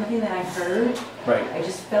not nothing that I heard. Right. I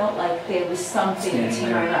just felt like there was something to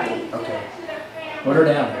my right. Okay. Well, they're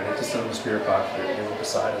down here. They just in the spirit box. They were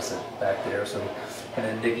beside us back there. So, and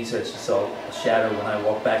then Nikki said she saw a shadow when I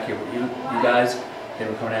walked back here with you guys. They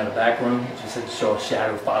were coming out of the back room. She said she saw a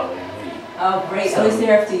shadow following me. Oh, great. So, I was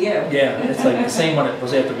there after you. Yeah, it's like the same one that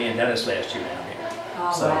was after me and Dennis last year down here.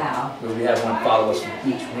 Oh, So, wow. we had one follow us from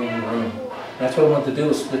each room to room. That's what I wanted to do,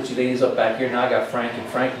 is split you ladies up back here. Now I got Frank and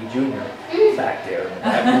Frankie Jr. back there in the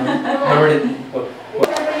back room. Remember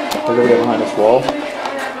They're gonna get behind this wall.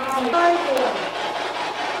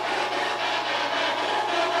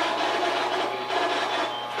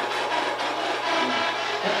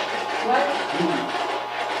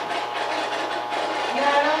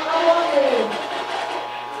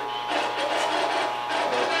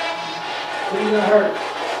 Who are you gonna hurt?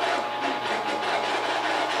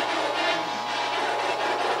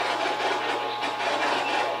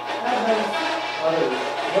 Others.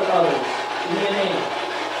 What others? Give me a name.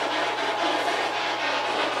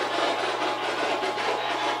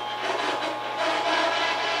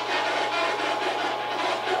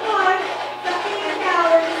 Come on, stop being a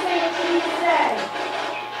coward and say what you need to say.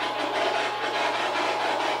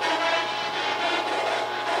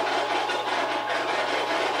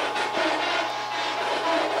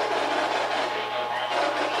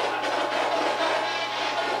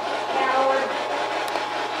 Coward.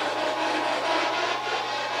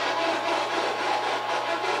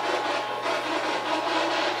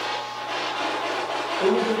 Who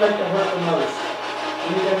would you like to hurt the most?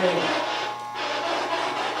 Give me their name.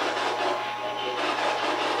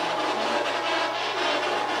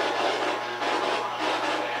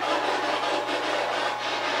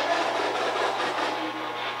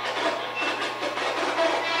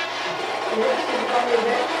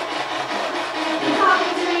 You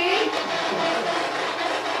talking to me?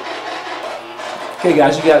 Okay,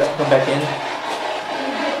 guys, you guys come back in.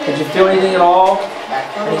 Did you feel anything at all?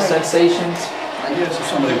 Any sensations? I like. Yeah, so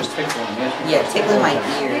somebody was tickling me. Yeah, tickling my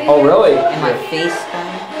ear. Oh, really? And my face kind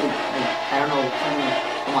of. Like, I don't know, kind of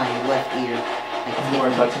my left ear. Like, You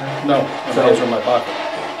weren't touching it? No, my hands were in my pocket.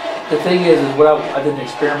 The thing is what I did an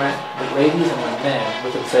experiment with ladies and with men,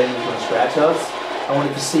 with him saying he was going to scratch us. I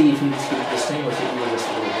wanted to see if he could distinguish if you were just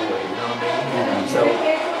a little boy, you know what I mean? So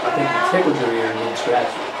I think he tickled your ear and didn't scratch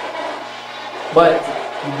you. But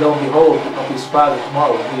lo and behold, don't be surprised if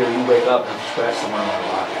tomorrow you wake up and scratch somewhere on your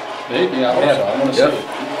body. Maybe, I hope so. I want to see it.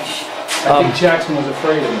 I think Jackson was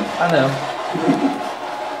afraid of me. I know.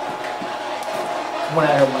 When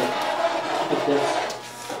I have my like this.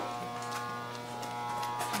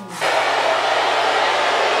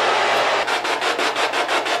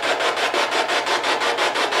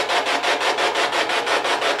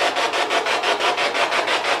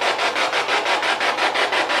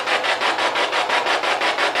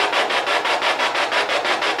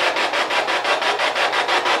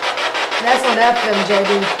 That's on FM,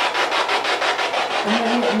 JD.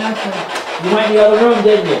 I'm nothing. You went in the other room,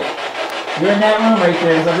 didn't you? You're in that room right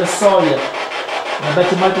there, because I just saw you. And I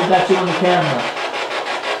bet you Michael got you on the camera.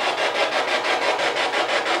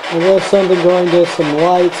 There's something going to some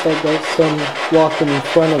lights that got some walking in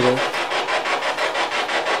front of it.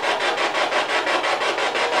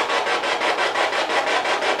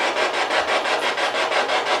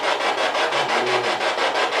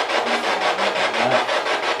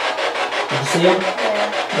 Did you see him?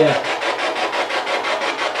 Yeah.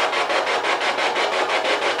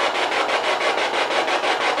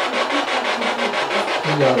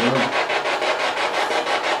 In the other room.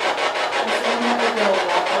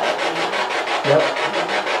 Yep.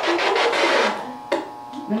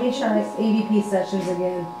 Let me try ADP sessions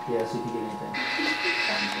again. Yeah, see if you get anything.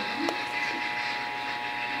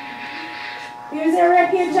 He was there right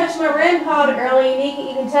here and touched my REM pod early, and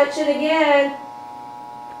you can touch it again.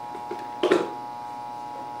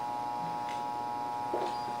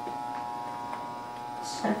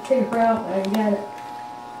 Just trying to figure out where I can get it.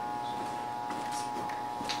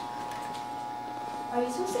 Are you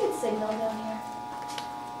supposed to get signal down here?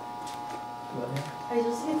 What now? Are you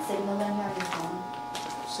supposed to get signal down here on your phone?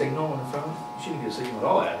 Signal on the phone? You shouldn't get a signal at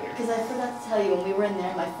all out here. Because I forgot to tell you, when we were in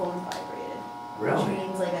there, my phone vibrated. Really? Which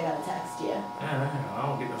means like I got a text, yeah. I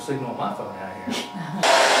don't get no signal on my phone out here.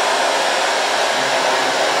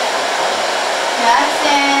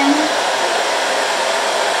 Jackson!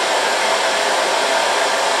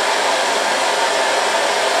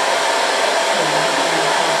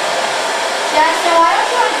 Jackson, why don't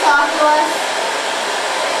you want to talk to us?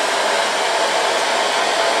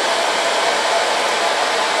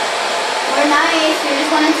 We're nice, we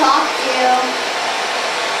just want to talk to you.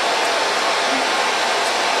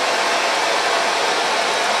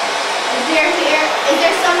 Is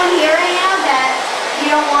there someone here right now that you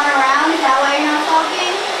don't want around? Is that why you're not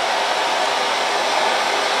talking?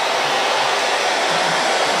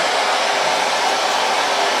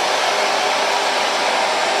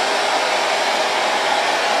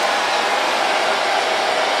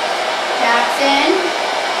 Jackson?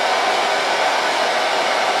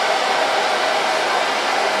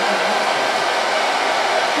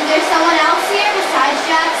 Is there someone else here besides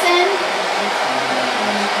Jackson?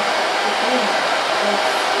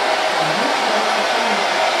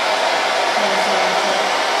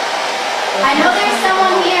 I know there's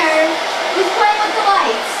someone here who's playing with the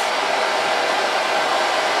lights.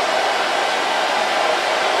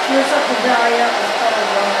 Here's something to dye up as part of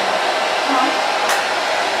one. Huh?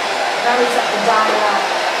 That was something to dye up.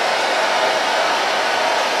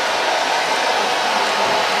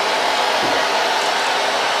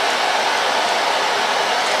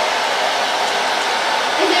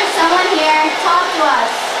 Is there someone here? Talk to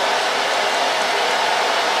us.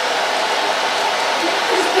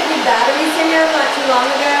 Just put new batteries in here not too long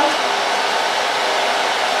ago.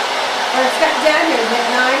 Or it's got down here,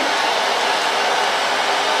 didn't I?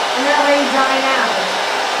 And that way he's dying out.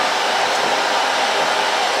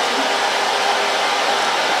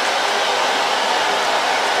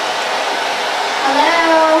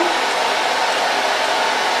 Hello?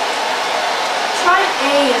 Try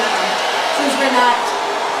AM, since we're not.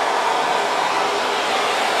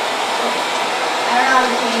 I don't know how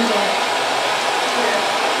to change it.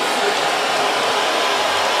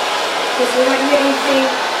 Because we wouldn't get anything.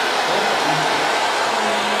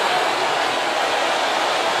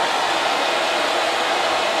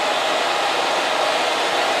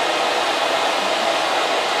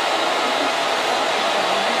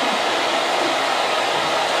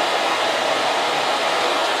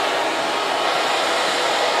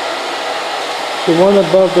 The one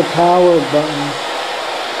above the power button.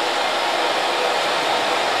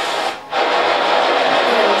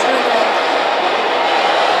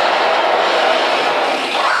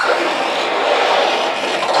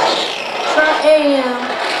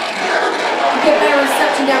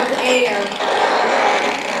 touching down with air.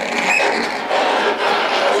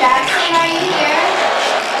 Jackson, are you here?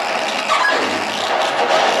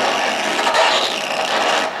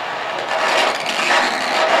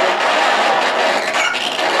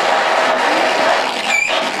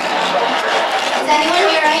 Is anyone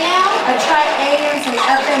here right now? I tried AM, so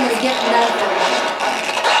FM was getting nothing.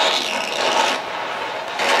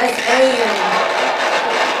 That's AM.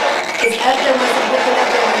 His FM wasn't picking up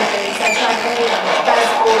everything, so I tried AM.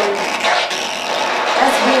 Fast forward.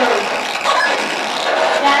 That's weird.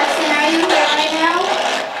 Jackson, are you here right now?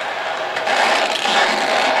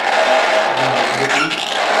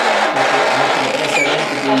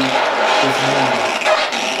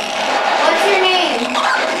 What's your name?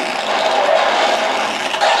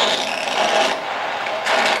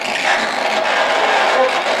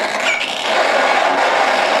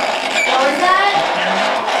 What was that?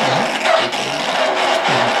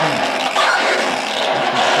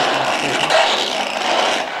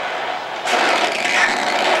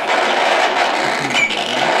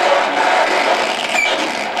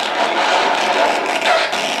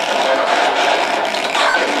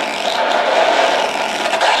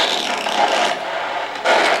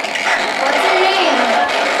 What's your name?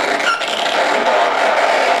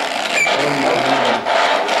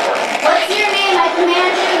 What's your name? I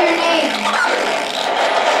command you your name.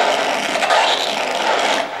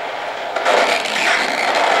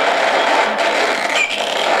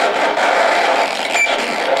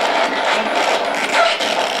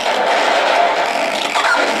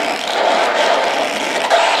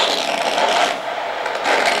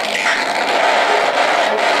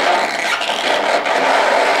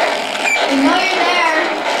 I know you're there.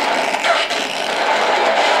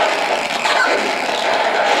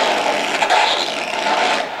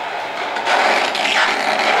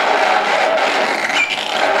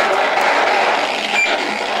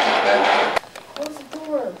 Close the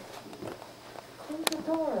door. Close the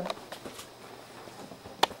door.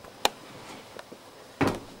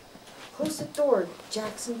 Close the door,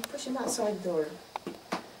 Jackson. Push him outside the door.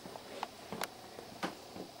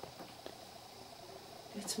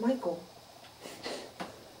 It's Michael.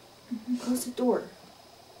 Close the door.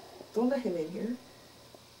 Don't let him in here.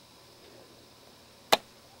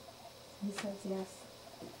 He says yes.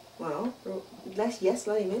 Well, yes,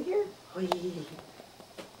 let him in here? Oh, yeah.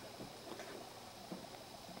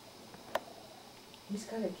 He's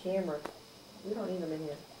got a camera. We don't need him in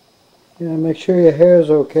here. Yeah, make sure your hair's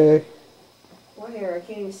okay. What hair? I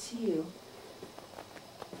can't even see you.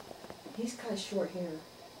 He's got short hair.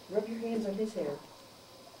 Rub your hands on his hair.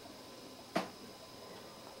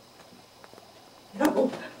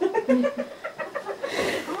 No.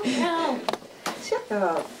 Oh, no. Shut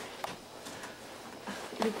up.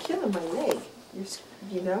 You're killing my leg.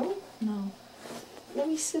 You know? No. Let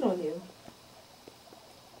me sit on you.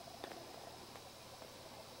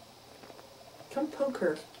 Come poke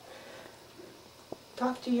her.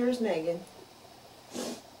 Talk to yours, Megan.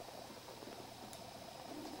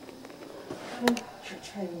 You're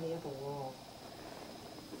driving me up a wall.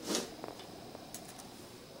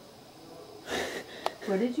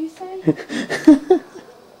 What did you say?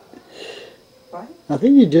 What? I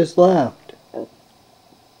think you just laughed.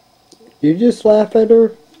 You just laugh at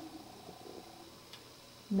her?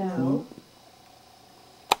 No.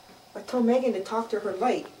 I told Megan to talk to her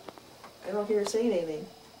light. I don't hear her saying anything.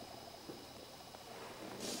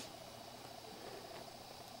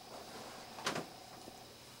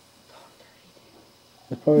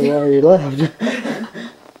 That's probably why you laughed.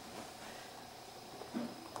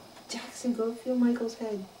 Jackson, go feel Michael's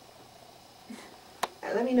head.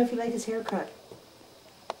 Let me know if you like his haircut.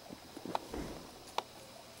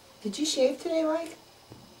 Did you shave today, Mike?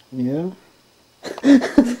 Yeah.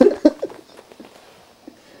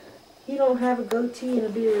 You don't have a goatee and a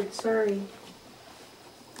beard, sorry.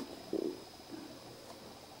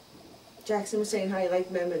 Jackson was saying how you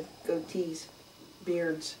like men with goatees,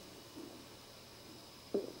 beards.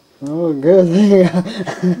 Oh, good thing.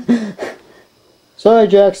 Sorry,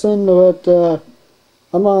 Jackson, but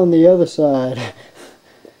I'm on the other side.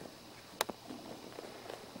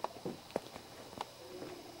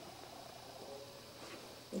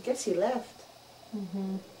 I guess he left.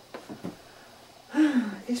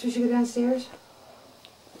 I guess we should go downstairs.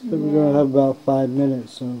 So we're gonna have about 5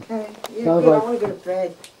 minutes. So. Okay, you're Sounds good. like- I want to go to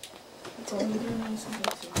bed. That's all I'm doing.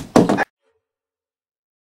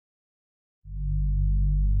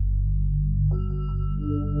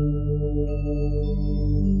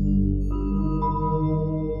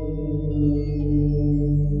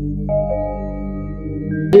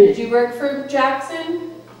 Did you work for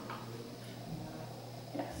Jackson?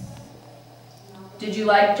 Yes. Did you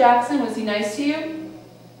like Jackson? Was he nice to you?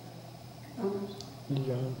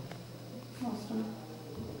 Yeah. Awesome.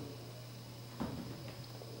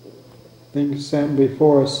 I think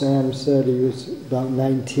before Sam said he was about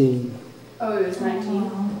 19. Oh, he was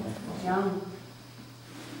 19? Young.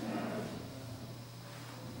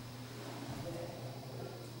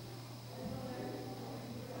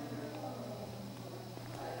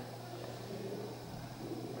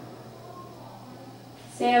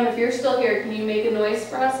 Sam, if you're still here, can you make a noise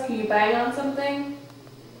for us? Can you bang on something?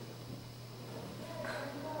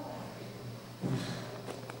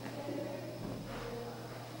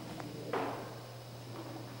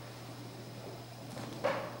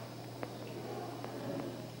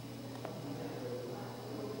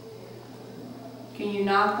 Can you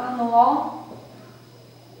knock on the wall?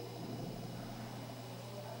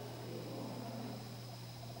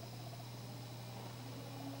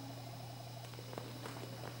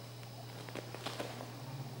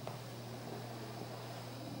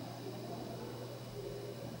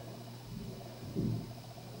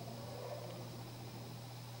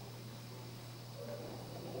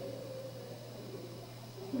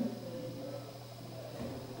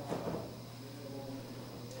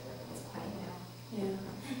 Yeah.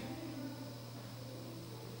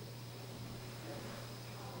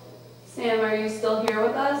 Sam, are you still here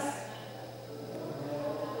with us?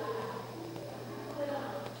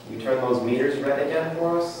 Can you turn those meters red again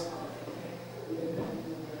for us?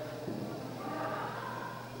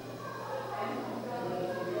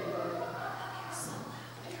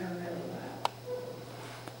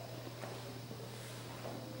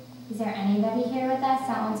 Is there anybody here with us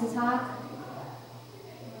that wants to talk?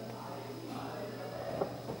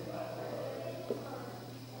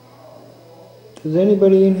 Does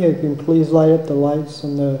anybody in here can please light up the lights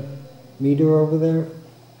on the meter over there?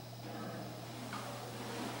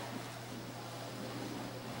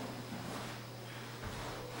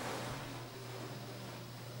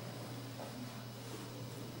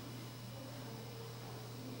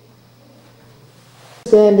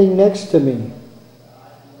 Standing next to me.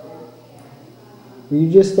 Were you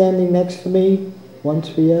just standing next to me? Once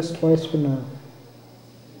for yes, twice for no.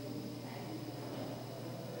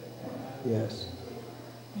 Yes.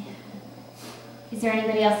 Is there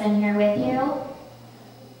anybody else in here with you?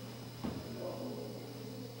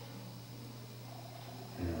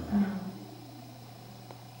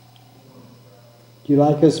 Do you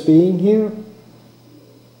like us being here?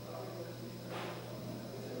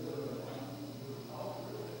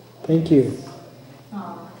 Thank you.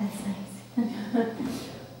 Oh, that's nice.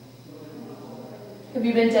 Have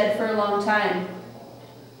you been dead for a long time?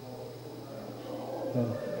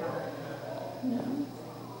 No. No.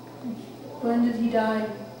 When did he die?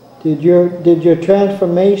 Did your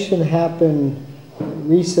transformation happen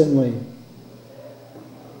recently?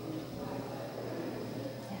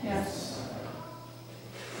 Yes.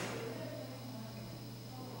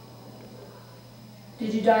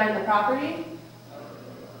 Did you die on the property?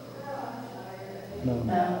 No.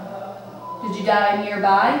 No. Did you die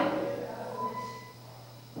nearby?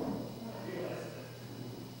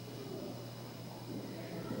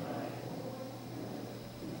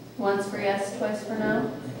 Once for yes, twice for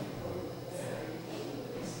no.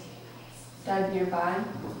 Died nearby.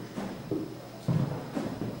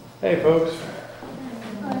 Hey, folks.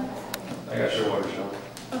 Hi. I got your water shot.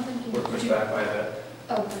 Oh, thank you. We're pushed back by that.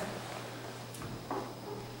 Okay.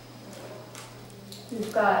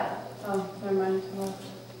 We've got, oh, never mind.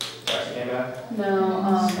 Jackson came back?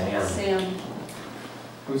 No, Sam. Sam.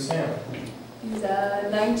 Who's Sam? He's a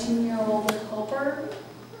 19-year-old helper.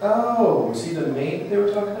 Oh, was he the maid they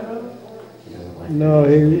were talking about? No,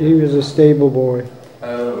 he was a stable boy.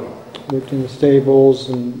 Oh. Worked in the stables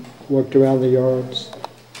and worked around the yards.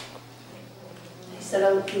 He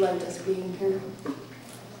said he liked us being here.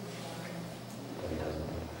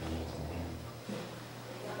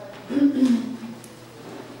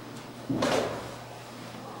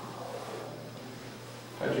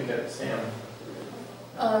 How'd you get Sam?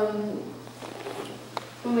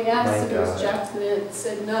 When we asked if it was God. Jackson, it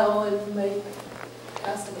said no, and Mike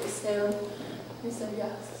asked if it was Sam. He said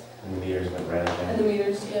yes. And the meters went red And the again.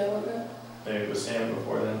 meters, yeah, went red. Maybe it was Sam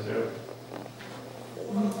before then, too.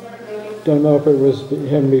 Don't know if it was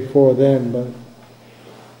him before then, but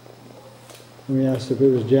when we asked if it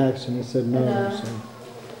was Jackson, he said no. And, So.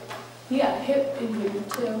 He got hit in here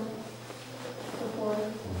too. Before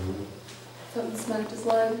something smacked his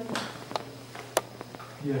leg.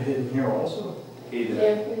 You got hit in here also? He did.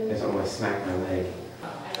 Yeah, he did. It's almost smacked my leg.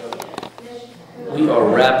 We are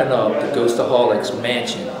wrapping up the Ghostaholics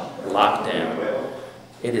Mansion lockdown.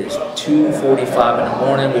 It is 2:45 in the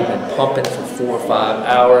morning. We've been pumping for 4 or 5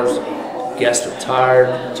 hours. Guests are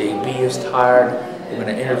tired. JB is tired. We're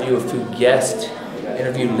going to interview a few guests,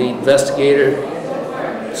 interview the lead investigator,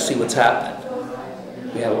 see what's happening.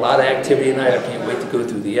 We have a lot of activity tonight. I can't wait to go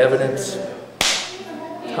through the evidence.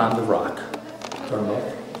 Time to rock. Turn them off.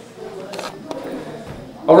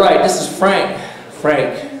 All right, this is Frank.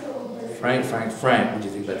 Frank, what do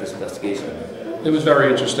you think about this investigation? It was very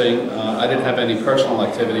interesting. I didn't have any personal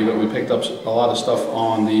activity, but we picked up a lot of stuff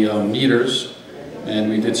on the meters, and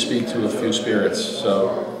we did speak to a few spirits.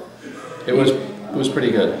 So it was pretty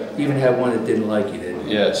good. You even had one that didn't like you, didn't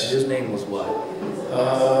you? Yes. His name was what?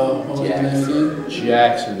 What was his name again?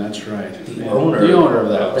 Jackson, that's right. The owner of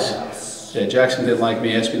the house. Yeah, Jackson didn't like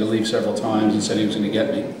me, asked me to leave several times, and said he was going to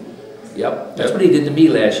get me. Yep, that's what he did to me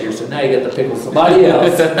last year, so now you got to pick with somebody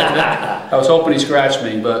else. I was hoping he scratched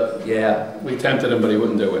me, but yeah, we tempted him, but he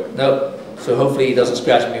wouldn't do it. Nope, so hopefully he doesn't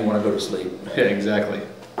scratch me when I go to sleep. Yeah, exactly.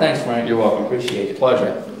 Thanks, Frank. You're welcome. Appreciate it.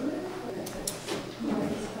 Pleasure.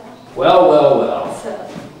 Well.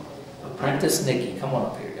 Apprentice Nikki, come on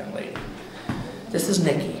up here, young lady. This is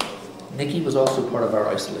Nikki. Nikki was also part of our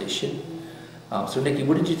isolation. So Nikki,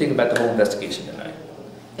 what did you think about the whole investigation tonight?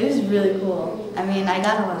 It was really cool. I mean, I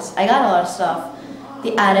got a lot of stuff.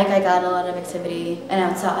 The attic, I got a lot of activity, and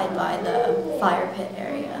outside by the fire pit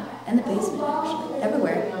area, and the basement, actually.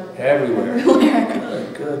 Everywhere.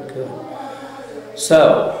 Good.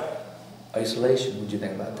 So, isolation, what did you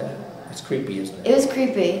think about that? It's creepy, isn't it? It was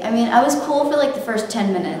creepy. I mean, I was cool for like the first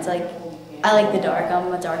 10 minutes. Like, I like the dark.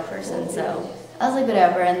 I'm a dark person, so I was like,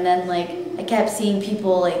 whatever. And then like, I kept seeing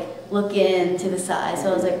people like look in to the side. So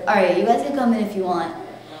I was like, all right, you guys can come in if you want.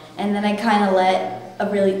 And then I kind of let a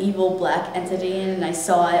really evil black entity in, and I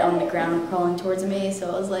saw it on the ground crawling towards me. So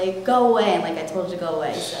I was like, go away. And like, I told you to go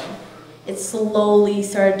away. So it slowly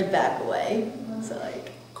started to back away. So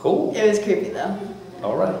like, cool. It was creepy though.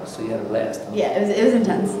 All right, so you had a blast, huh? Yeah, it was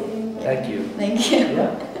intense. Thank you. Thank you.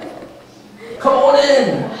 Yeah. Come on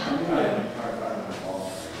in.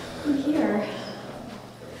 I'm here.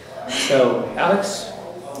 So, Alex,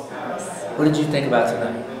 what did you think about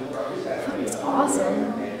tonight? It was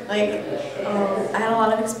awesome. Like, I had a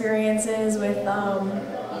lot of experiences with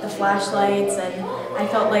the flashlights, and I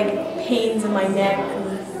felt like pains in my neck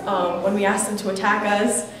when we asked them to attack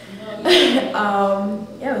us.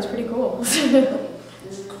 Yeah, it was pretty cool.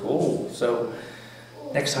 Cool. So,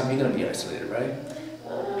 next time you're going to be isolated, right?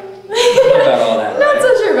 About all that, Not right? so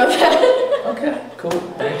sure about that. Okay, cool.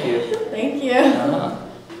 Thank you. Thank you.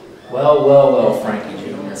 Well, Frankie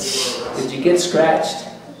Jr. Did you get scratched?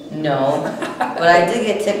 No, but I did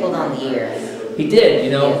get tickled on the ear. He did,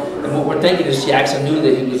 you know. And what we're thinking is Jackson knew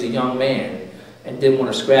that he was a young man and didn't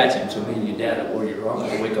want to scratch him, so me and your dad or your uncle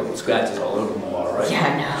would wake up with scratches all over him, all right?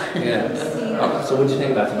 Yeah, I know. Yeah. So what did you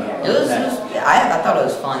think about tonight? I thought it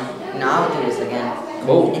was fun. No, I would do this again.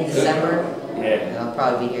 Cool. In December. Yeah. I'll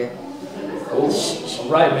probably be here. Cool. All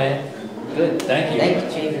right, man. Good. Thank you. Thank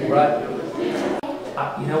you, Chief. All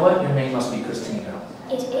right. You know what? Your name must be Christina.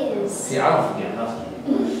 It is. See, I don't forget nothing.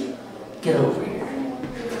 Get over here.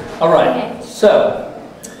 All right. So,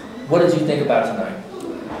 what did you think about tonight?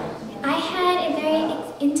 I had a very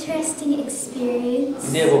interesting experience.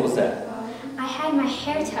 You did? What was that? I had my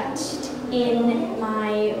hair touched in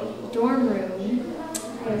my dorm room.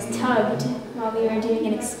 I was tugged while we were doing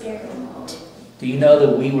an experiment. Do you know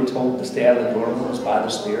that we were told to stay out of the dorm rooms by the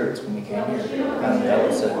spirits when we came here?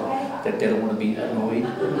 That said that they don't want to be annoyed.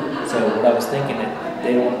 So what I was thinking that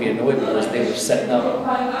they don't want to be annoyed because they were setting up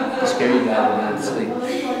to scare you guys when you went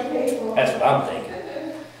to sleep. That's what I'm thinking.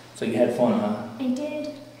 So you had fun, huh? I did.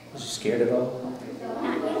 Was you scared at all?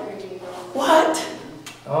 Not yet. What?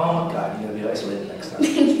 Oh my God, you're gonna be isolated next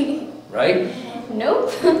time. Right?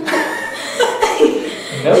 Nope.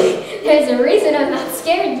 Nope. There's a reason I'm not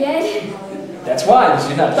scared yet. That's why, because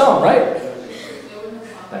you're not dumb, right?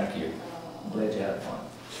 Thank you. I'm glad you had fun.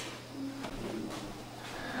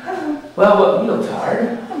 Well, you look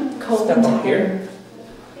tired. Cold. Step up here.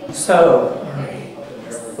 So, all right.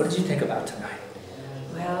 What did you think about tonight?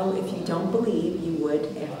 Well, if you don't believe, you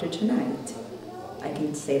would after tonight. I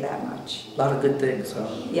can say that much. A lot of good things, huh?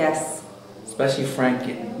 Yes. Especially Frank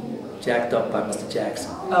getting jacked up by Mr.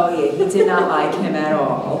 Jackson. Oh yeah, he did not like him at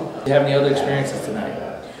all. Do you have any other experiences tonight?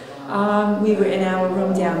 We were in our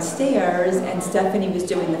room downstairs, and Stephanie was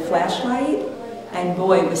doing the flashlight, and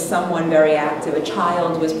boy, was someone very active. A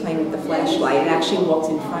child was playing with the flashlight and actually walked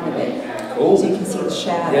in front of it. Cool. So you can see the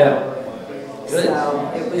shadow. Yeah. Good.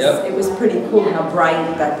 So it was pretty cool and how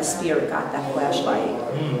bright that the spirit got that flashlight.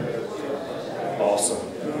 Awesome.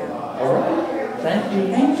 Yeah. All right. Thank you.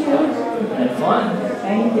 Thank you. Had fun.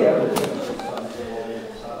 Thank you.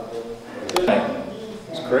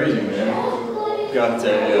 crazy, man. Got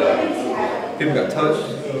people got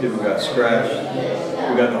touched, people got scratched.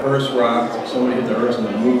 We got the hearse rocked. Somebody hit the hearse and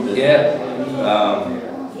then moved it. Yeah.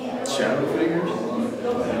 Shadow figures.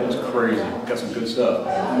 It was crazy. Got some good stuff.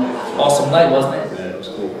 Awesome night, wasn't it? Yeah, it was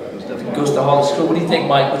cool. It was definitely. Ghostaholics crew. What do you think,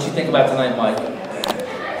 Mike? What you think about tonight, Mike?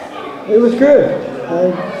 It was good.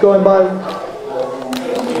 Going by.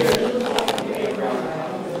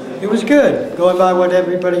 It was good. Going by what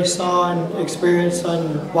everybody saw and experienced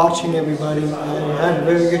and watching everybody, I had a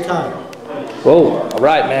very good time. Whoa! All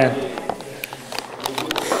right, man.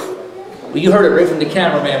 Well, you heard it right from the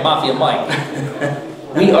cameraman, Mafia Mike.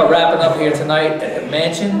 We are wrapping up here tonight at the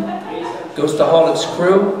mansion. Ghostaholics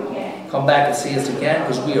crew, come back and see us again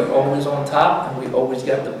because we are always on top and we always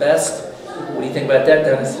got the best. What do you think about that,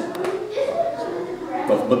 Dennis?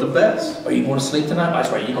 Nothing but the best. Are you going to sleep tonight? That's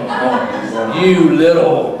right, you're going home. You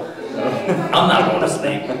little. I'm not going to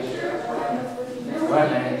sleep. All right,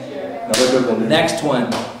 man. Another good one. Next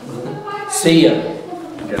one. See ya.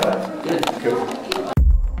 Good.